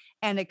to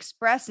and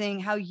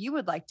expressing how you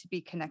would like to be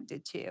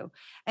connected to.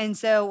 And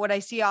so what I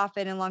see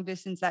often in long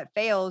distance that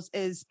fails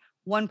is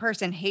one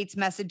person hates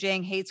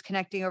messaging, hates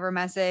connecting over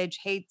message,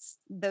 hates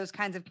those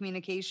kinds of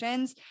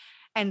communications,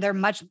 and they're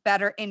much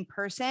better in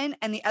person.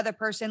 And the other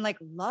person like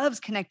loves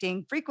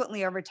connecting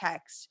frequently over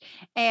text.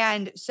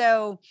 And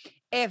so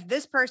if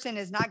this person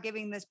is not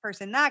giving this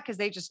person that because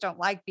they just don't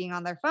like being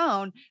on their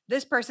phone,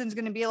 this person's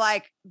going to be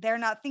like, they're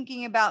not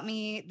thinking about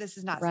me. This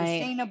is not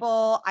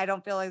sustainable. I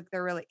don't feel like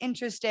they're really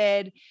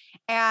interested.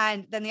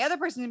 And then the other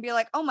person can be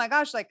like, oh my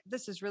gosh, like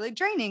this is really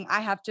draining.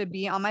 I have to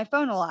be on my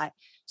phone a lot.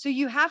 So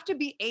you have to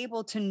be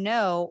able to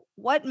know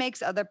what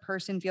makes other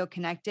person feel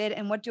connected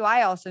and what do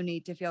I also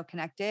need to feel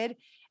connected,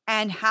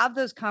 and have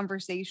those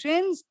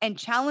conversations and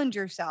challenge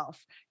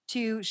yourself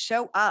to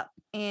show up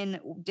in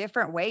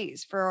different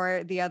ways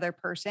for the other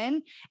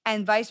person,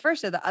 and vice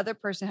versa. The other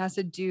person has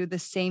to do the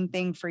same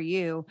thing for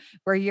you,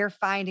 where you're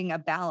finding a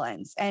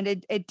balance. And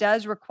it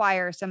does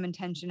require some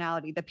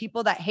intentionality. The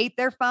people that hate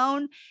their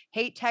phone,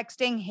 hate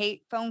texting,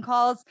 hate phone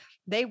calls,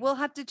 they will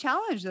have to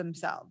challenge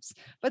themselves.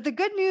 But the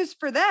good news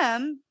for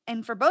them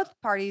and for both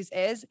parties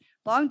is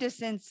long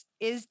distance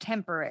is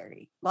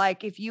temporary.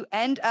 Like if you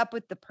end up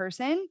with the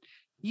person,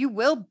 you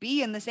will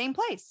be in the same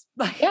place.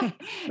 Like Yeah.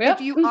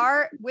 if you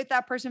are with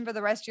that person for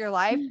the rest of your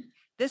life,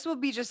 this will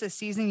be just a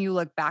season you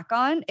look back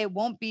on. It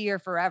won't be your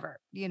forever,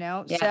 you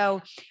know? Yeah.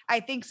 So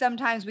I think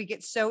sometimes we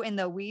get so in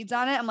the weeds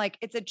on it. I'm like,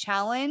 it's a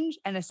challenge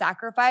and a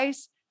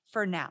sacrifice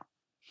for now.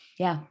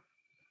 Yeah.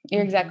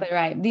 You're exactly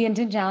right. The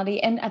intentionality.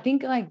 And I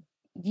think like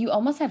you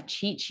almost have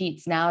cheat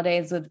sheets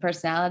nowadays with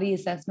personality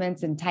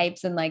assessments and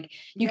types. And like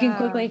you can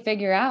quickly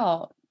figure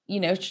out,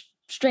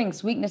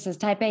 strengths, weaknesses,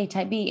 type A,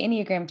 type B,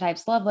 Enneagram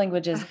types, love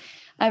languages.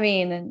 I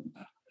mean,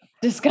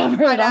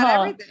 discover it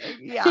all. Everything.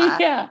 Yeah.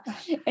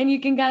 Yeah. And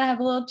you can kind of have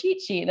a little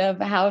cheat sheet of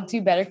how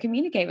to better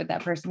communicate with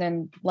that person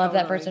and love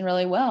that person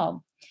really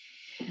well.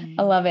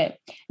 I love it.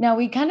 Now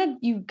you kind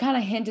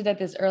of hinted at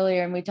this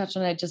earlier and we touched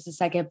on it just a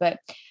second, but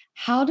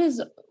how does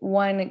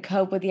one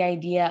cope with the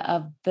idea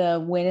of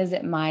when is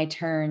it my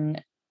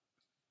turn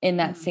in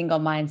that single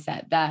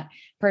mindset, that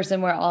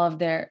person where all of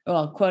their,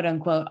 quote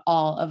unquote,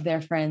 all of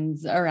their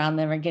friends around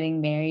them are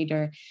getting married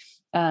or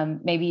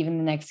maybe even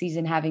the next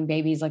season having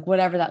babies, like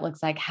whatever that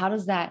looks like. How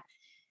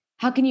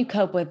can you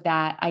cope with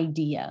that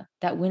idea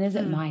that when is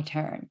it my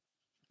turn?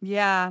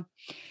 Yeah.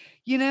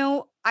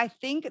 I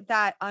think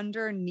that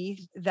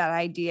underneath that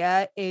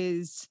idea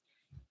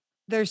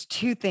there's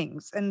two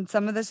things, and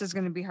some of this is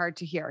going to be hard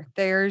to hear.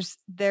 There's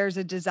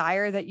a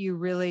desire that you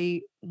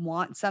really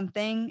want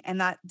something, and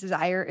that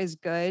desire is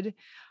good.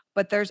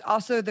 But there's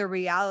also the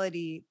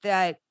reality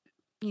that,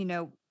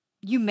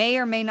 you may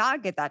or may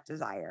not get that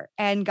desire,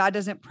 and God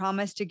doesn't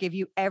promise to give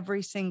you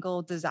every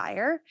single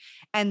desire.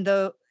 And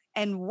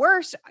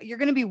worse, you're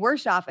going to be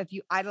worse off if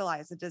you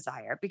idolize the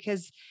desire,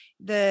 because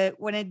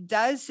when it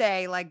does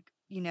say like,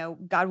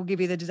 God will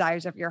give you the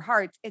desires of your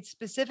heart, it's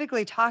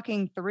specifically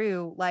talking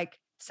through like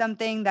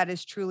something that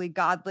is truly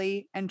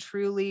godly and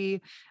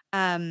truly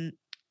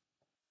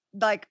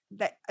like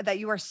that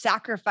you are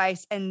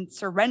sacrificed and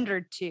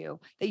surrendered to,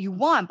 that you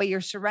want, but you're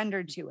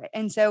surrendered to it.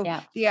 And so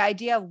the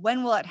idea of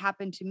when will it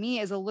happen to me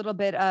is a little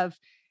bit of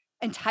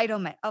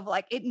entitlement, of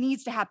like, it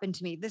needs to happen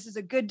to me. This is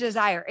a good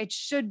desire. It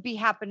should be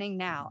happening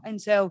now.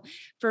 And so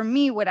for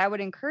me, what I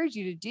would encourage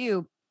you to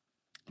do,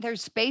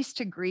 there's space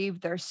to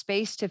grieve, there's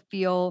space to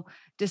feel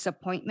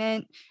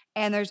disappointment.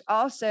 And there's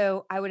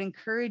also, I would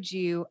encourage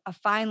you, a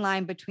fine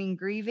line between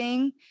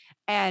grieving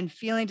and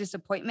feeling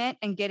disappointment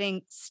and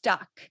getting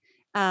stuck.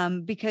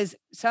 Because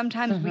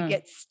sometimes we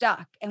get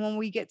stuck. And when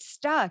we get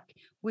stuck,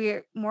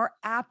 we're more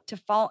apt to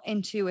fall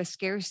into a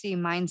scarcity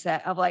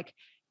mindset of like,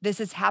 this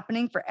is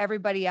happening for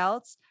everybody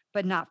else,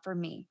 but not for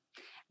me.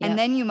 And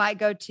then you might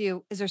go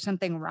to, is there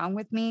something wrong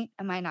with me?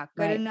 Am I not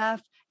good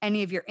enough?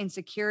 Any of your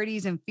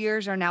insecurities and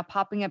fears are now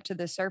popping up to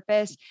the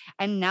surface.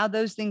 And now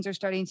those things are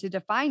starting to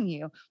define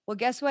you. Well,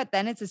 guess what?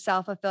 Then it's a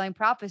self-fulfilling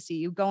prophecy.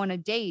 You go on a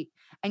date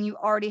and you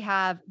already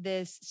have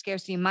this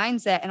scarcity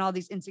mindset and all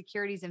these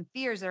insecurities and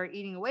fears that are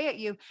eating away at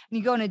you. And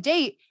you go on a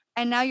date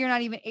and now you're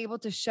not even able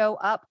to show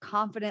up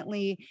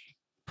confidently,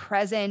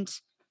 present,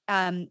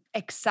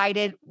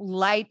 excited,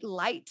 light,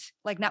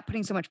 like not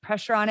putting so much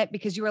pressure on it,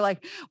 because you were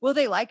like, will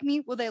they like me?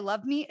 Will they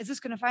love me? Is this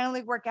going to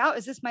finally work out?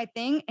 Is this my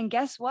thing? And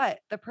guess what?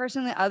 The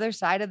person on the other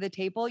side of the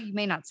table, you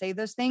may not say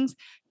those things.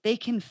 They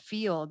can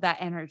feel that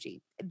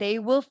energy. They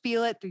will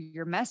feel it through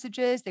your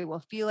messages. They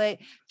will feel it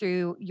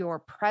through your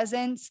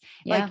presence.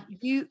 Like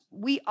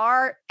we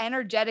are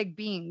energetic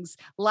beings,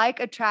 like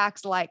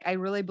attracts like. I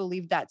really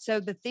believe that. So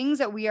the things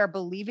that we are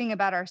believing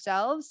about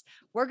ourselves,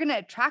 we're going to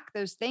attract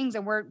those things,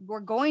 and we're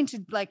going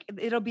to like,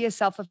 it'll be a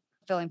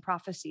self-fulfilling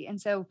prophecy. And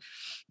so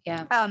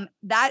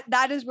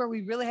that is where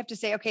we really have to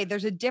say, okay,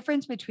 there's a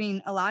difference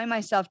between allowing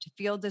myself to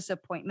feel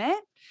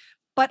disappointment,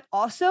 but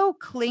also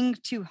cling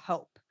to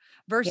hope,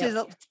 versus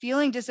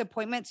feeling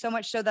disappointment so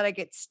much so that I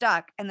get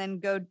stuck and then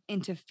go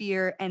into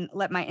fear and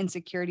let my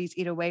insecurities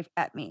eat away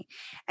at me.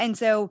 And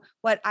so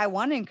what I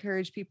want to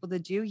encourage people to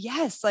do,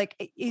 yes,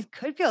 like it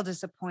could feel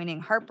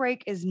disappointing.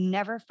 Heartbreak is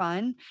never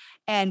fun.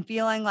 And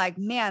feeling like,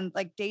 man,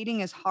 like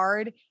dating is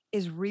hard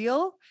is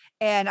real.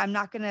 And I'm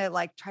not going to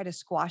like try to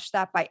squash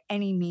that by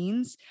any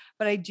means.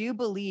 But I do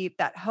believe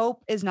that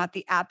hope is not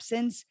the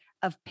absence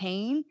of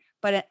pain,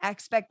 but an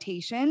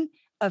expectation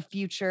of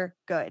future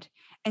good.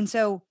 And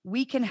so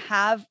we can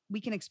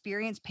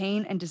experience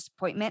pain and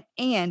disappointment,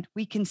 and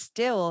we can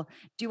still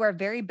do our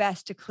very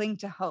best to cling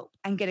to hope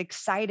and get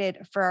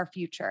excited for our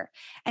future.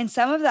 And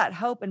some of that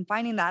hope and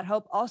finding that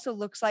hope also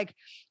looks like,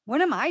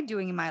 what am I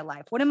doing in my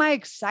life? What am I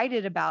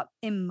excited about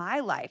in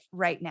my life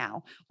right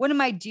now? What am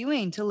I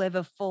doing to live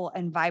a full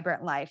and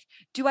vibrant life?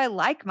 Do I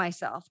like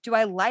myself? Do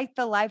I like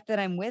the life that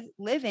I'm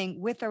living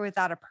with or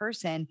without a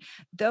person?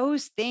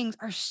 Those things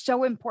are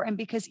so important,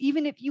 because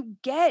even if you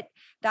get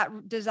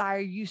that desire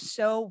you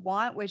so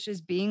want, which is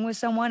being with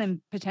someone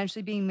and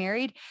potentially being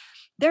married,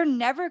 they're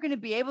never going to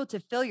be able to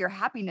fill your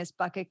happiness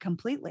bucket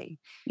completely.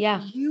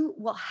 Yeah. You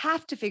will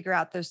have to figure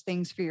out those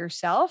things for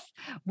yourself,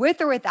 with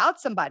or without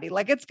somebody.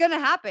 Like, it's going to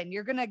happen.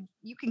 You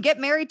can get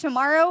married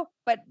tomorrow,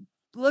 but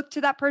look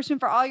to that person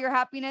for all your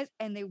happiness,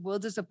 and they will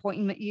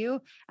disappoint you.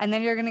 And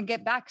then you're going to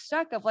get back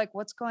stuck of like,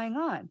 what's going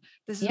on?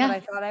 This is what I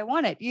thought I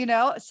wanted,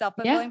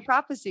 self-fulfilling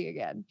prophecy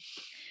again.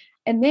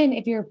 And then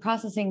if you're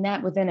processing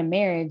that within a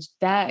marriage,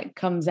 that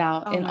comes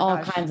out in all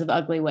kinds of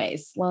ugly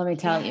ways. Well, let me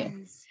tell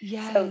you.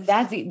 Yes. So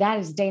that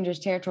is dangerous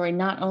territory,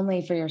 not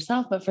only for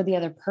yourself, but for the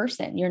other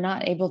person. You're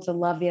not able to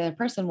love the other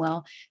person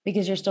well,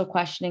 because you're still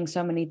questioning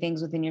so many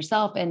things within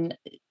yourself and,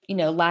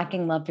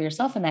 lacking love for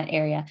yourself in that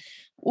area.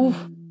 Ooh,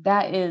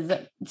 that's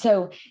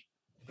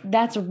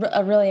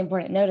a really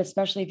important note,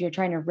 especially if you're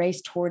trying to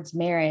race towards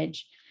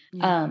marriage.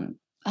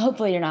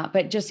 Hopefully you're not,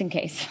 but just in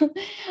case,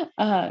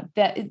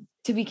 that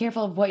to be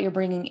careful of what you're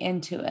bringing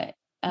into it,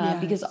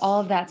 because all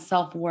of that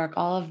self-work,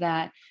 all of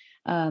that,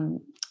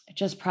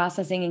 just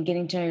processing and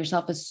getting to know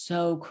yourself is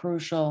so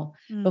crucial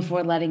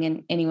before letting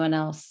in anyone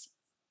else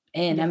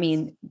in. I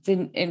mean,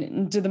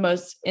 into the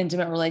most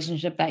intimate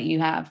relationship that you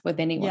have with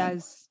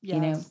anyone.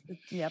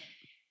 Yep.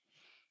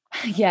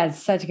 Yeah,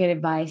 it's such good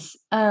advice.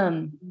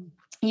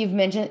 You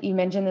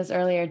mentioned this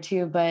earlier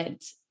too,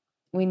 but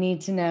we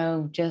need to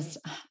know just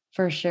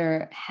for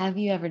sure. Have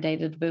you ever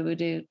dated a boo-boo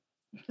dude?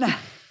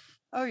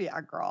 Oh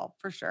yeah, girl,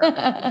 for sure.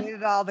 I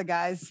dated all the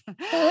guys.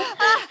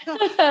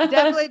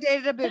 Definitely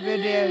dated a boo-boo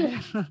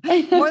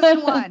dude. More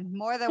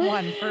than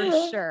one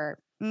for sure.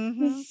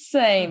 Mm-hmm.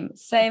 Same.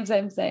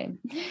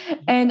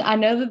 And I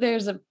know that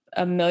there's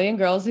a million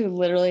girls who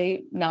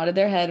literally nodded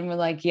their head and were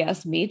like,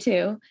 yes, me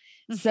too.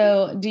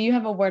 So do you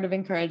have a word of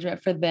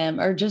encouragement for them,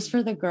 or just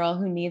for the girl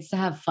who needs to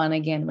have fun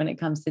again when it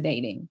comes to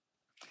dating?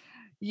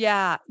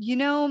 Yeah.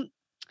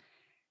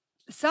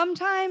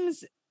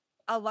 Sometimes,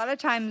 a lot of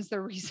times, the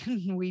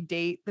reason we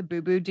date the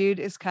boo-boo dude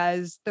is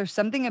because there's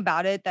something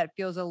about it that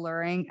feels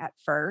alluring at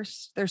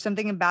first. There's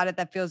something about it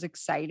that feels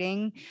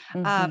exciting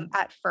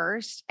at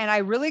first. And I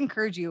really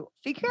encourage you,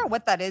 figure out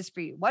what that is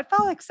for you. What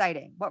felt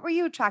exciting? What were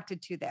you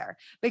attracted to there?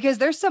 Because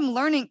there's some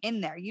learning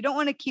in there. You don't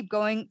want to keep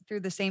going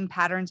through the same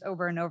patterns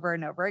over and over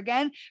and over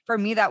again. For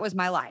me, that was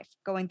my life,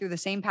 going through the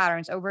same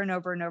patterns over and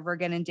over and over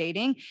again in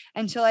dating,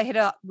 until I hit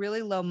a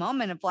really low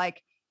moment of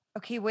like,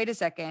 okay, wait a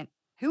second.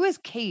 Who is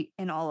Kate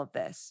in all of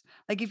this?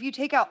 Like, if you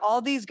take out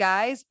all these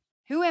guys,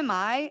 who am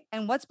I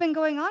and what's been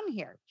going on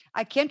here?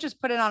 I can't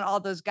just put it on all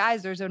those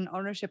guys. There's an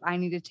ownership I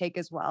need to take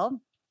as well.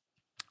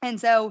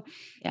 And so,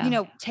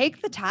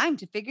 take the time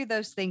to figure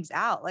those things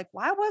out. Like,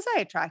 why was I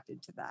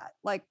attracted to that?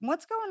 Like,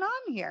 what's going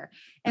on here?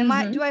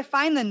 Do I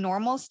find the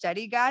normal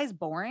steady guys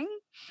boring?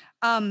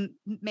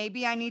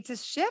 Maybe I need to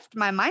shift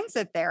my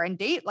mindset there and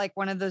date like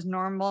one of those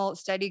normal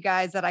steady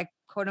guys that I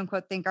quote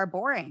unquote think are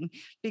boring,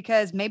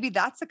 because maybe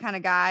that's the kind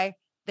of guy,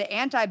 the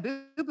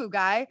anti-boo-boo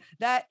guy,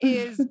 that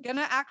is going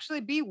to actually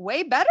be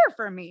way better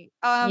for me.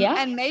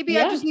 And maybe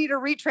I just need to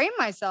retrain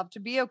myself to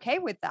be okay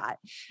with that.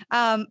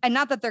 And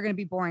not that they're going to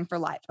be boring for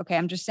life. Okay.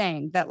 I'm just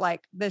saying that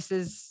like, this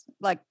is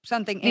like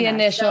something the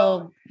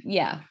initial.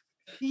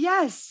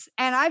 Yes.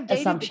 And I've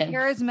dated the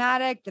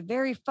charismatic, the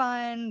very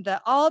fun,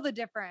 all the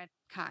different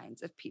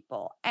kinds of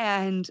people.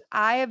 And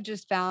I have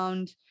just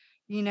found,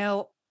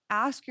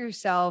 ask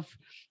yourself,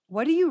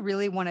 what do you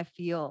really want to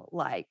feel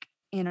like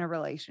in a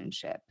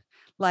relationship?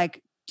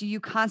 Like, do you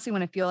constantly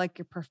want to feel like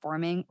you're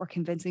performing or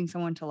convincing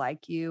someone to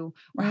like you,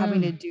 or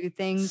having to do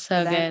things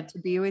for them to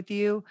be with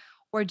you?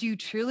 Or do you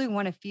truly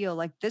want to feel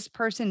like this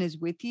person is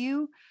with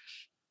you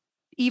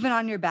even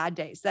on your bad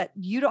days, that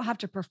you don't have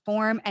to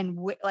perform and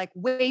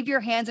wave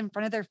your hands in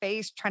front of their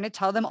face, trying to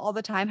tell them all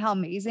the time how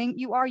amazing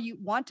you are? You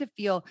want to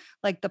feel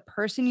like the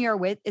person you're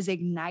with is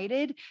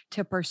ignited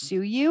to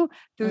pursue you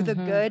through the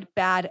good,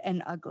 bad,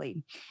 and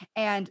ugly.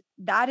 And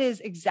that is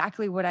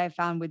exactly what I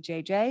found with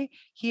JJ.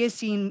 He has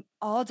seen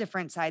all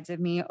different sides of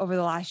me over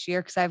the last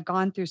year, because I've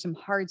gone through some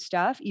hard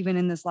stuff, even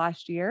in this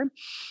last year,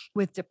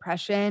 with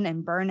depression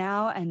and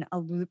burnout and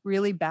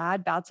really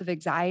bad bouts of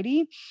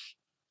anxiety.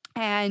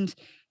 And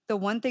the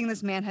one thing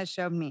this man has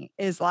shown me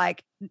is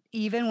like,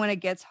 even when it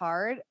gets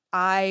hard,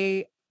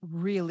 I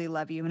really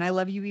love you, and I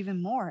love you even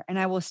more, and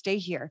I will stay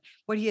here.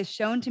 What he has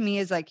shown to me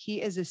is like,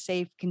 he is a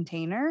safe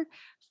container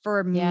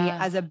for me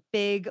as a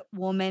big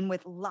woman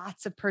with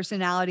lots of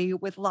personality,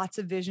 with lots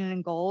of vision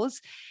and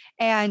goals.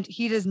 And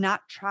he does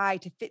not try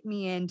to fit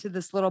me into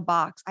this little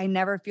box. I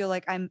never feel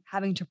like I'm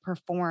having to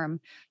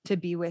perform to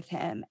be with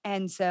him.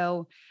 And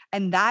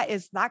that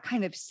is that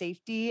kind of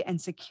safety and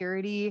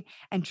security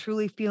and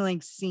truly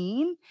feeling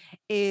seen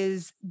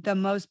is the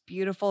most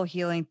beautiful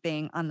healing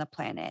thing on the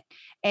planet.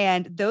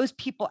 And those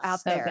people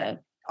out there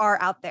are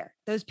out there.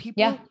 Those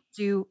people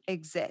do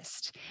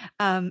exist.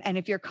 And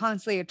if you're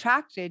constantly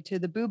attracted to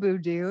the boo-boo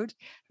dude,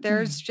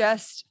 there's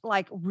just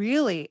like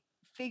really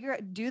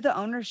do the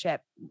ownership,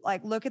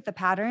 like look at the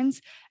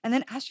patterns and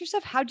then ask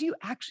yourself, how do you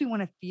actually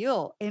want to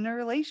feel in a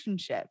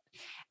relationship?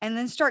 And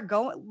then start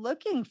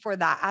looking for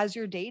that as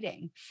you're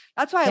dating.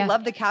 That's why I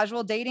love the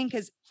casual dating,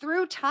 because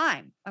through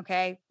time,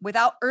 okay,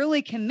 without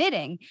early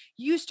committing,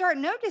 you start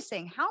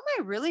noticing, how am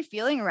I really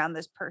feeling around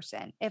this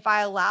person? If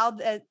I allow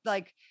that,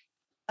 like,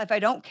 if I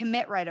don't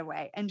commit right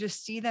away and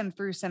just see them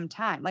through some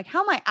time, like,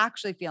 how am I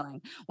actually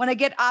feeling when I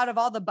get out of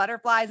all the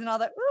butterflies and all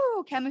the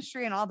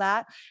chemistry and all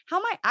that? How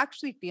am I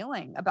actually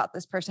feeling about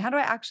this person? How do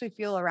I actually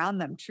feel around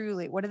them?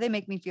 Truly, what do they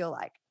make me feel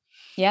like?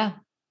 Yeah.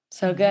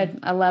 So good.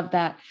 I love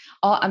that.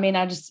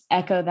 I just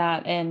echo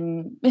that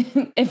and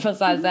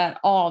emphasize that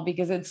all,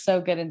 because it's so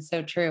good and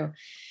so true.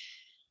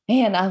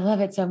 Man, I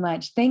love it so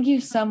much. Thank you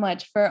so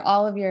much for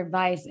all of your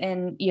advice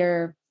and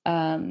your,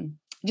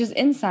 just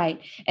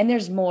insight. And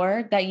there's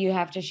more that you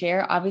have to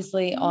share,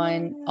 obviously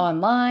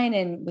online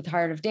and with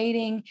Heart of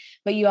Dating,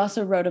 but you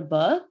also wrote a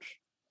book.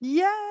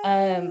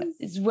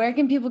 Where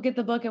can people get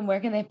the book and where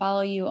can they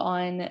follow you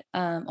on,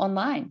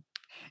 online?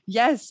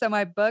 Yes. So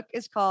my book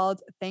is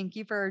called Thank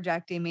You for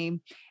Rejecting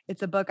Me.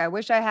 It's a book I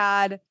wish I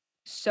had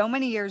so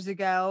many years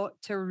ago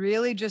to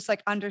really just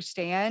like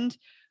understand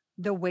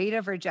the weight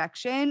of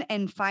rejection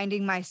and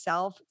finding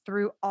myself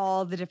through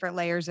all the different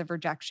layers of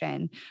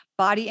rejection: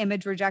 body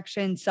image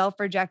rejection,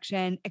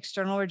 self-rejection,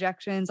 external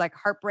rejections, like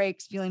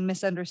heartbreaks, feeling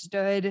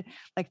misunderstood,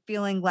 like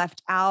feeling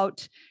left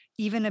out,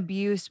 even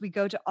abuse. We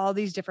go to all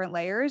these different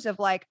layers of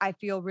like, I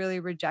feel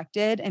really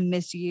rejected and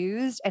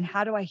misused. And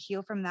how do I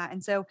heal from that?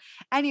 And so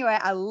anyway,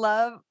 I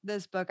love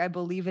this book. I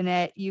believe in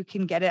it. You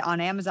can get it on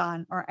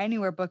Amazon or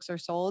anywhere books are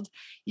sold.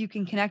 You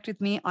can connect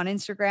with me on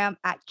Instagram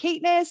at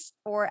Caitness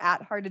or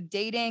at Heart of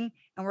Dating.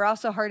 And we're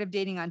also Heart of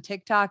Dating on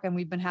TikTok. And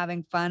we've been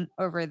having fun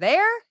over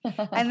there.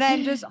 And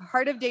then just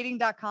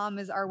heartofdating.com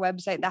is our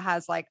website that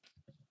has like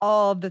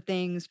all the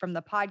things from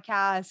the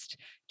podcast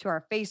to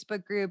our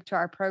Facebook group, to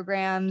our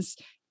programs,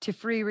 to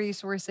free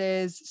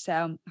resources.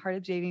 So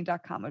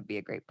heartofdating.com would be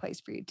a great place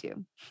for you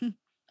too.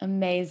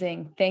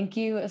 Amazing. Thank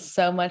you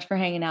so much for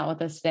hanging out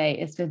with us today.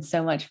 It's been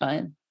so much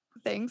fun.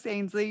 Thanks,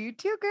 Ainsley. You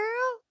too,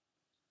 girl.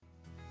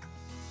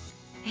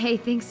 Hey,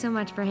 thanks so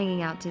much for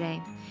hanging out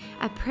today.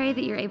 I pray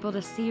that you're able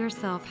to see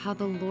yourself how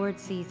the Lord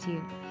sees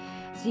you,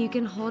 so you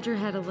can hold your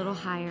head a little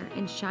higher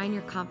and shine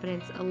your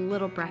confidence a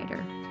little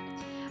brighter.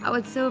 I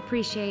would so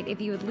appreciate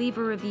if you would leave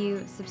a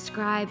review,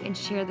 subscribe, and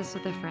share this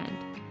with a friend.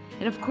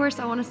 And of course,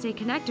 I want to stay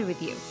connected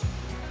with you.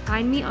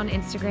 Find me on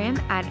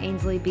Instagram at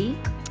AinsleyB,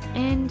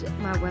 and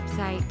my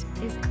website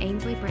is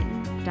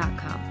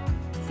AinsleyBritton.com.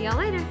 See y'all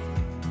later.